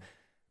one.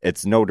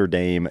 It's Notre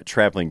Dame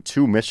traveling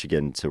to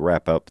Michigan to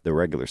wrap up the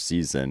regular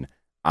season.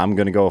 I'm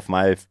going to go with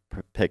my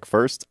pick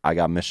first. I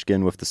got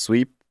Michigan with the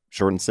sweep.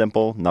 Short and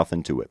simple.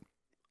 Nothing to it.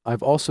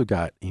 I've also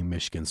got a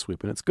Michigan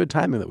sweep, and it's good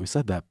timing that we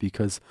said that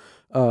because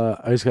I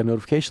just got a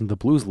notification the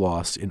Blues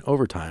lost in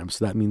overtime,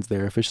 so that means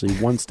they're officially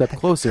one step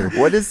closer.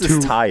 What is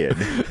this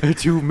tie-in?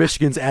 To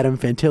Michigan's Adam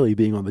Fantilli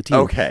being on the team.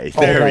 Okay,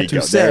 there we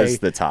go. There's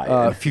the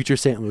tie-in. Future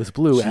St. Louis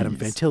Blue Adam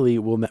Fantilli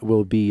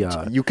will be.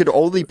 You could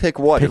only pick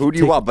one. Who do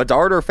you want,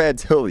 Bedard or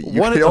Fantilli? You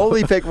could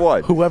only pick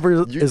one.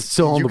 Whoever is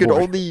still on the board. You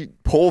could only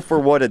pull for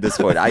one at this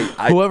point.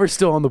 Whoever's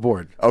still on the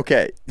board.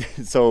 Okay,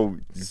 so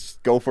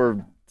just go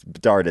for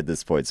Bedard at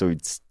this point, so we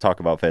talk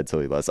about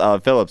Fantilli less.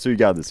 Phillips, who you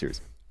got in this series?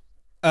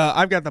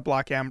 I've got the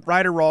block M.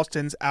 Ryder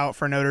Ralston's out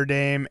for Notre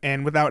Dame,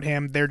 and without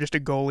him, they're just a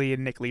goalie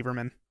and Nick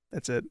Lieberman.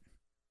 That's it.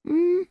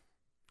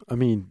 I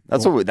mean,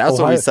 that's what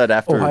we said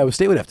after Ohio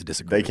State would have to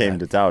disagree. They came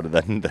to town,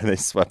 and then they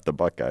swept the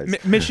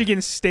Buckeyes.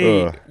 Michigan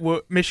State,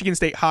 Michigan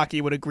State hockey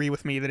would agree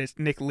with me that it's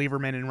Nick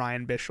Lieberman and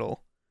Ryan Bischel.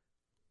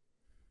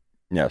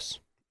 Yes.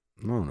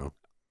 I don't know.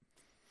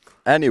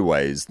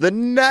 Anyways, the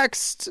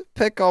next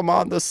pick'em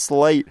on the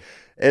slate.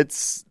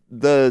 It's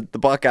the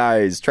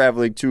Buckeyes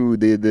traveling to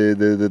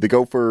the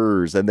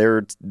Gophers, and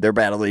they're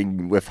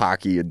battling with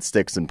hockey and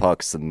sticks and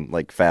pucks and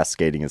like fast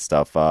skating and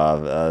stuff.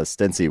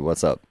 Stincy,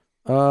 what's up?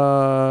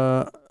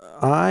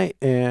 I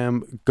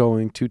am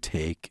going to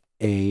take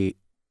a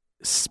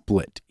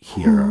split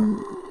here.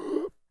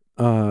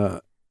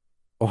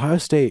 Ohio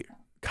State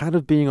kind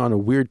of being on a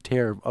weird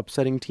tear of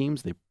upsetting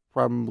teams they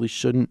probably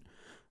shouldn't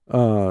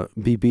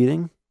be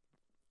beating,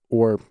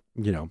 or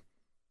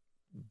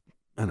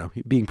I don't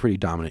know, being pretty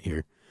dominant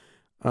here.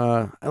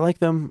 I like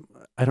them.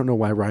 I don't know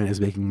why Ryan is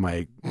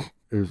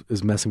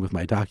is messing with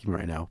my document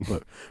right now,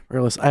 but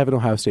regardless, I have an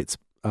Ohio State.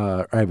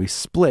 I have a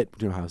split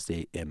between Ohio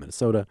State and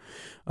Minnesota.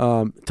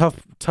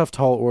 Tough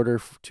tall order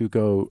to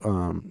go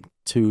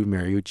to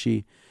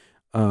Mariucci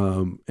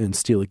and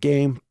steal a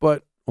game,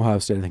 but Ohio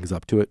State I think is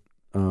up to it.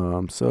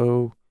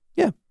 So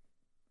yeah,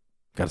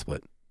 got a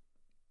split.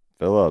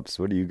 Phillips,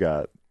 what do you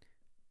got?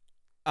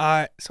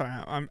 Sorry,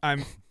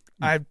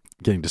 I'm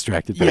getting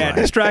distracted.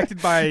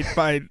 Distracted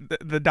by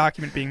the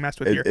document being messed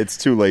with here. It's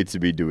too late to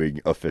be doing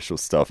official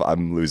stuff.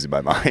 I'm losing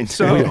my mind.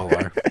 So we all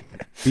are.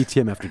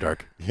 BTM after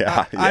dark.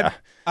 Yeah.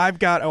 I've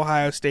got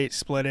Ohio State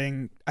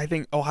splitting. I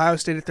think Ohio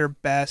State at their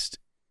best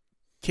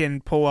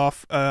can pull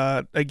off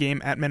a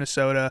game at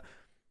Minnesota,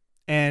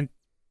 and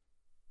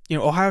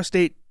Ohio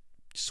State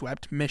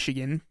swept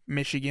Michigan.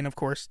 Michigan, of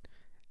course,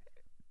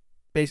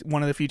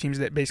 one of the few teams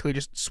that basically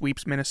just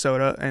sweeps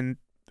Minnesota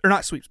or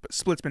not sweeps, but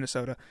splits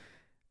Minnesota.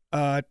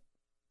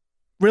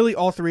 really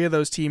all three of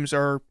those teams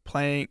are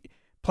play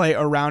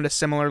around a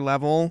similar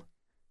level.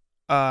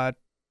 At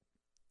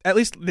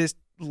least this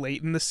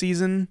late in the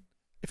season,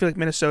 I feel like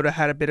Minnesota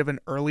had a bit of an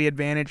early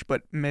advantage,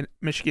 but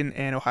Michigan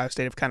and Ohio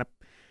State have kind of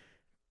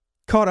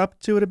caught up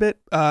to it a bit.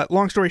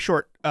 Long story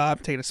short, I'm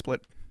taking a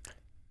split.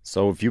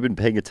 So if you've been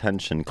paying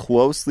attention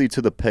closely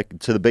to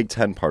the Big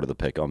Ten part of the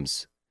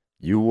pick'ems,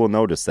 you will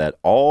notice that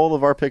all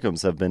of our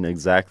pick'ems have been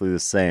exactly the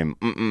same.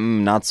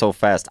 Not so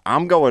fast.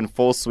 I'm going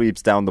full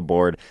sweeps down the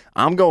board.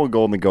 I'm going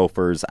Golden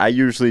Gophers. I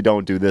usually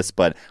don't do this,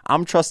 but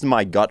I'm trusting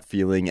my gut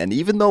feeling. And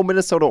even though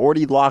Minnesota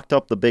already locked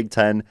up the Big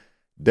Ten,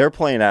 they're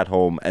playing at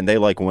home and they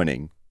like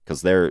winning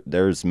because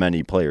there's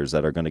many players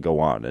that are going to go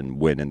on and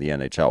win in the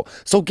NHL.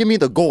 So give me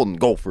the Golden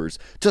Gophers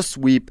to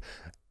sweep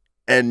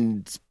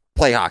and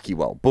play hockey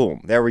well.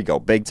 Boom. There we go.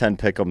 Big Ten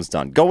pick'em's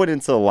done. Going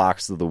into the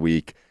locks of the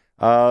week.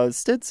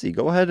 Stitzy,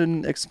 go ahead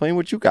and explain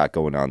what you got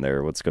going on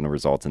there. What's going to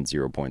result in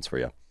 0 points for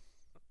you?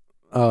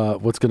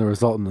 What's going to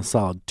result in a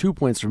solid 2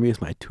 points for me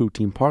is my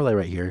 2-team parlay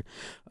right here.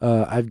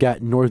 I've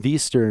got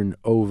Northeastern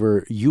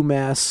over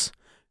UMass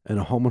in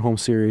a home-and-home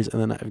series,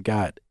 and then I've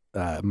got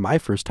my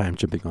first time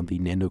jumping on the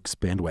Nanooks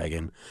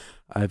bandwagon.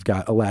 I've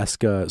got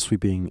Alaska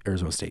sweeping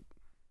Arizona State.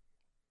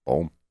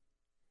 Boom.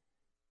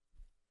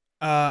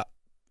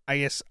 I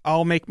guess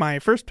I'll make my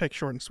first pick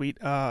short and sweet.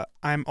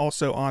 I'm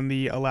also on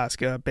the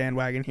Alaska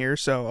bandwagon here,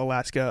 so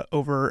Alaska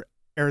over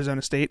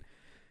Arizona State.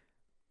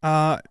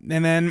 And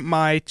then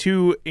my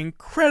two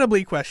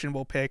incredibly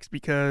questionable picks,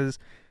 because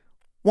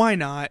why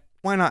not?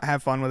 Why not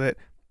have fun with it?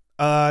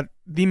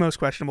 The most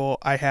questionable,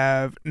 I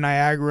have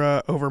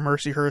Niagara over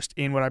Mercyhurst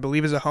in what I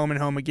believe is a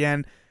home-and-home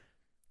again.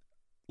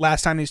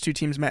 Last time these two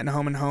teams met in a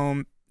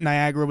home-and-home,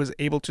 Niagara was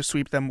able to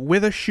sweep them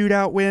with a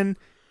shootout win.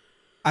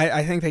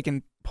 I think they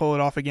can pull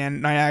it off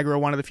again. Niagara,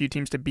 one of the few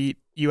teams to beat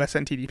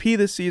USNTDP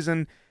this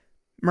season.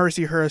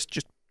 Mercyhurst,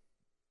 just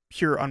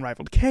pure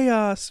unbridled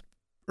chaos,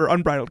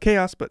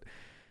 but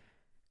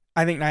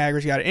I think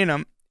Niagara's got it in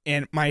them.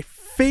 And my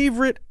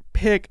favorite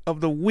pick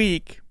of the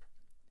week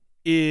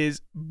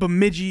is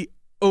Bemidji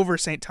over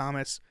St.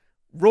 Thomas.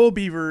 Roll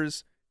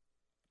Beavers.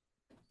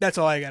 That's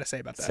all I got to say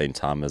about that. St.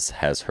 Thomas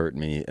has hurt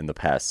me in the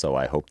past, so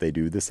I hope they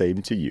do the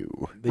same to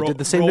you. They did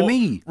the same to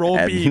me. Roll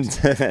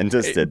Beavs. And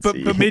just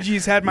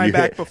Bemidji's had my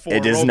back before.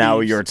 It is Roll now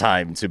Beavs. your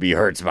time to be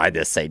hurt by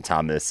the St.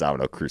 Thomas, I don't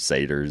know,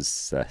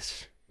 Crusaders.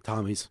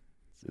 Tommies.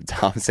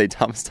 St.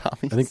 Thomas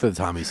Tommies? I think they're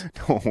the Tommies.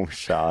 Oh,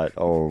 shot.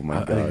 Oh,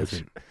 my I think that's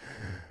gosh.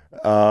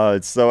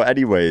 it. So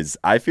anyways,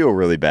 I feel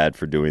really bad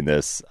for doing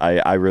this.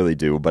 I really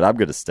do, but I'm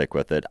going to stick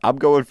with it. I'm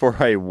going for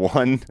a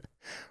one.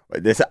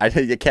 I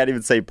can't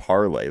even say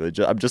parlay.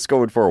 I'm just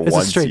going for It's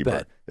one a straight teamer.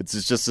 bet.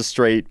 It's just a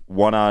straight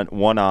one on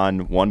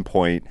 1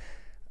 point.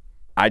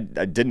 I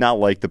did not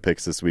like the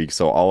picks this week,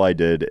 so all I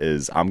did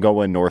is I'm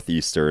going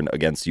Northeastern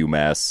against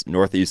UMass.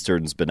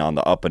 Northeastern's been on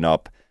the up and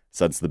up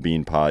since the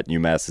Beanpot.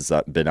 UMass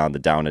has been on the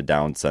down and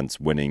down since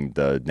winning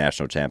the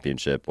national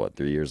championship,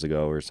 3 years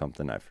ago or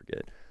something? I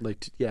forget.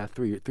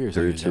 3 years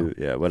Two, ago.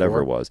 yeah, whatever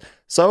 4. it was.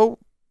 So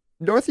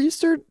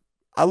Northeastern,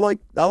 I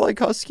like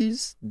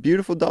Huskies.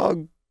 Beautiful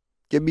dog.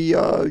 Give me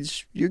a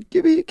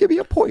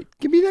point.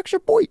 Give me an extra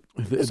point.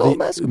 That's all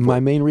I'm asking for. My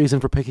main reason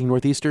for picking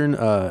Northeastern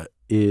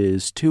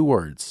is 2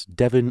 words: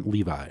 Devin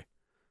Levi.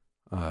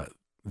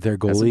 Their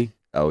goalie,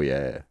 Oh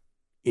yeah.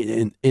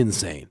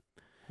 insane.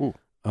 Ooh.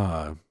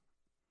 That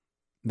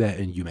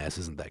and UMass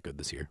isn't that good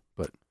this year,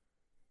 but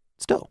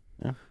still.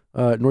 Yeah.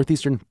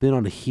 Northeastern been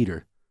on a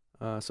heater,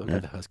 so I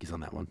got the Huskies on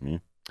that one.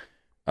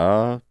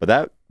 But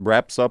that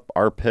wraps up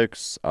our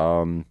picks.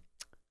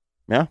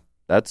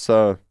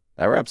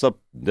 That wraps up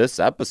this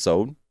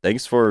episode.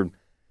 Thanks for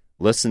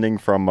listening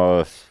from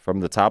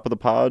the top of the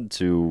pod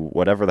to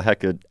whatever the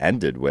heck it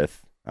ended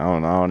with. I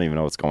don't even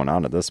know what's going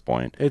on at this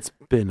point. It's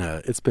been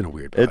a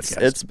weird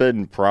podcast. It's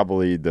been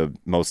probably the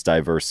most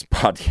diverse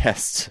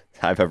podcast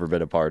I've ever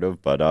been a part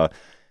of. But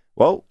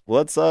well,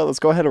 let's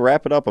go ahead and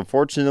wrap it up.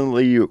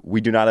 Unfortunately,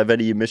 we do not have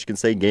any Michigan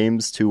State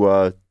games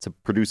to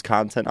produce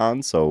content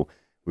on, so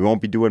we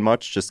won't be doing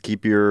much. Just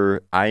keep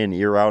your eye and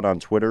ear out on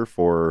Twitter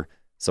for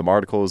some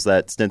articles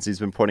that Stinsy's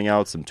been putting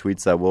out, some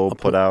tweets that we'll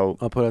put out.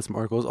 I'll put out some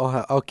articles.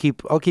 I'll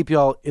keep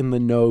y'all in the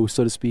know,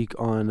 so to speak,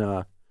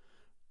 on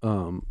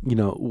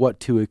what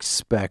to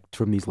expect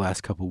from these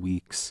last couple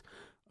weeks,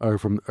 or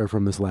from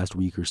this last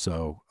week or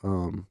so.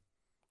 I'll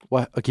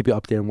keep you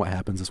updated on what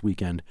happens this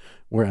weekend,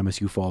 where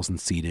MSU falls in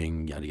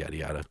seeding, yada yada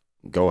yada.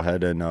 Go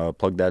ahead and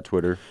plug that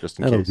Twitter just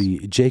in That'll case.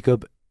 be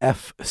Jacob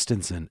F.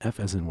 Stinson.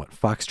 F as in what?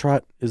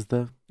 Foxtrot is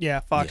the.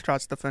 Yeah,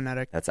 Foxtrot's the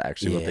phonetic. That's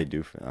actually what Yeah. they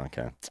do.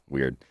 Okay,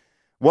 weird.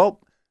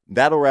 Well,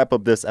 that'll wrap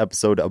up this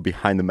episode of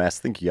Behind the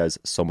Mask. Thank you guys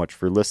so much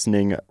for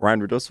listening.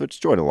 Ryan Radosevich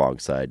joined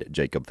alongside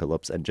Jacob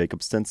Phillips and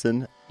Jacob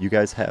Stinson. You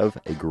guys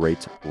have a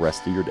great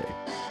rest of your day.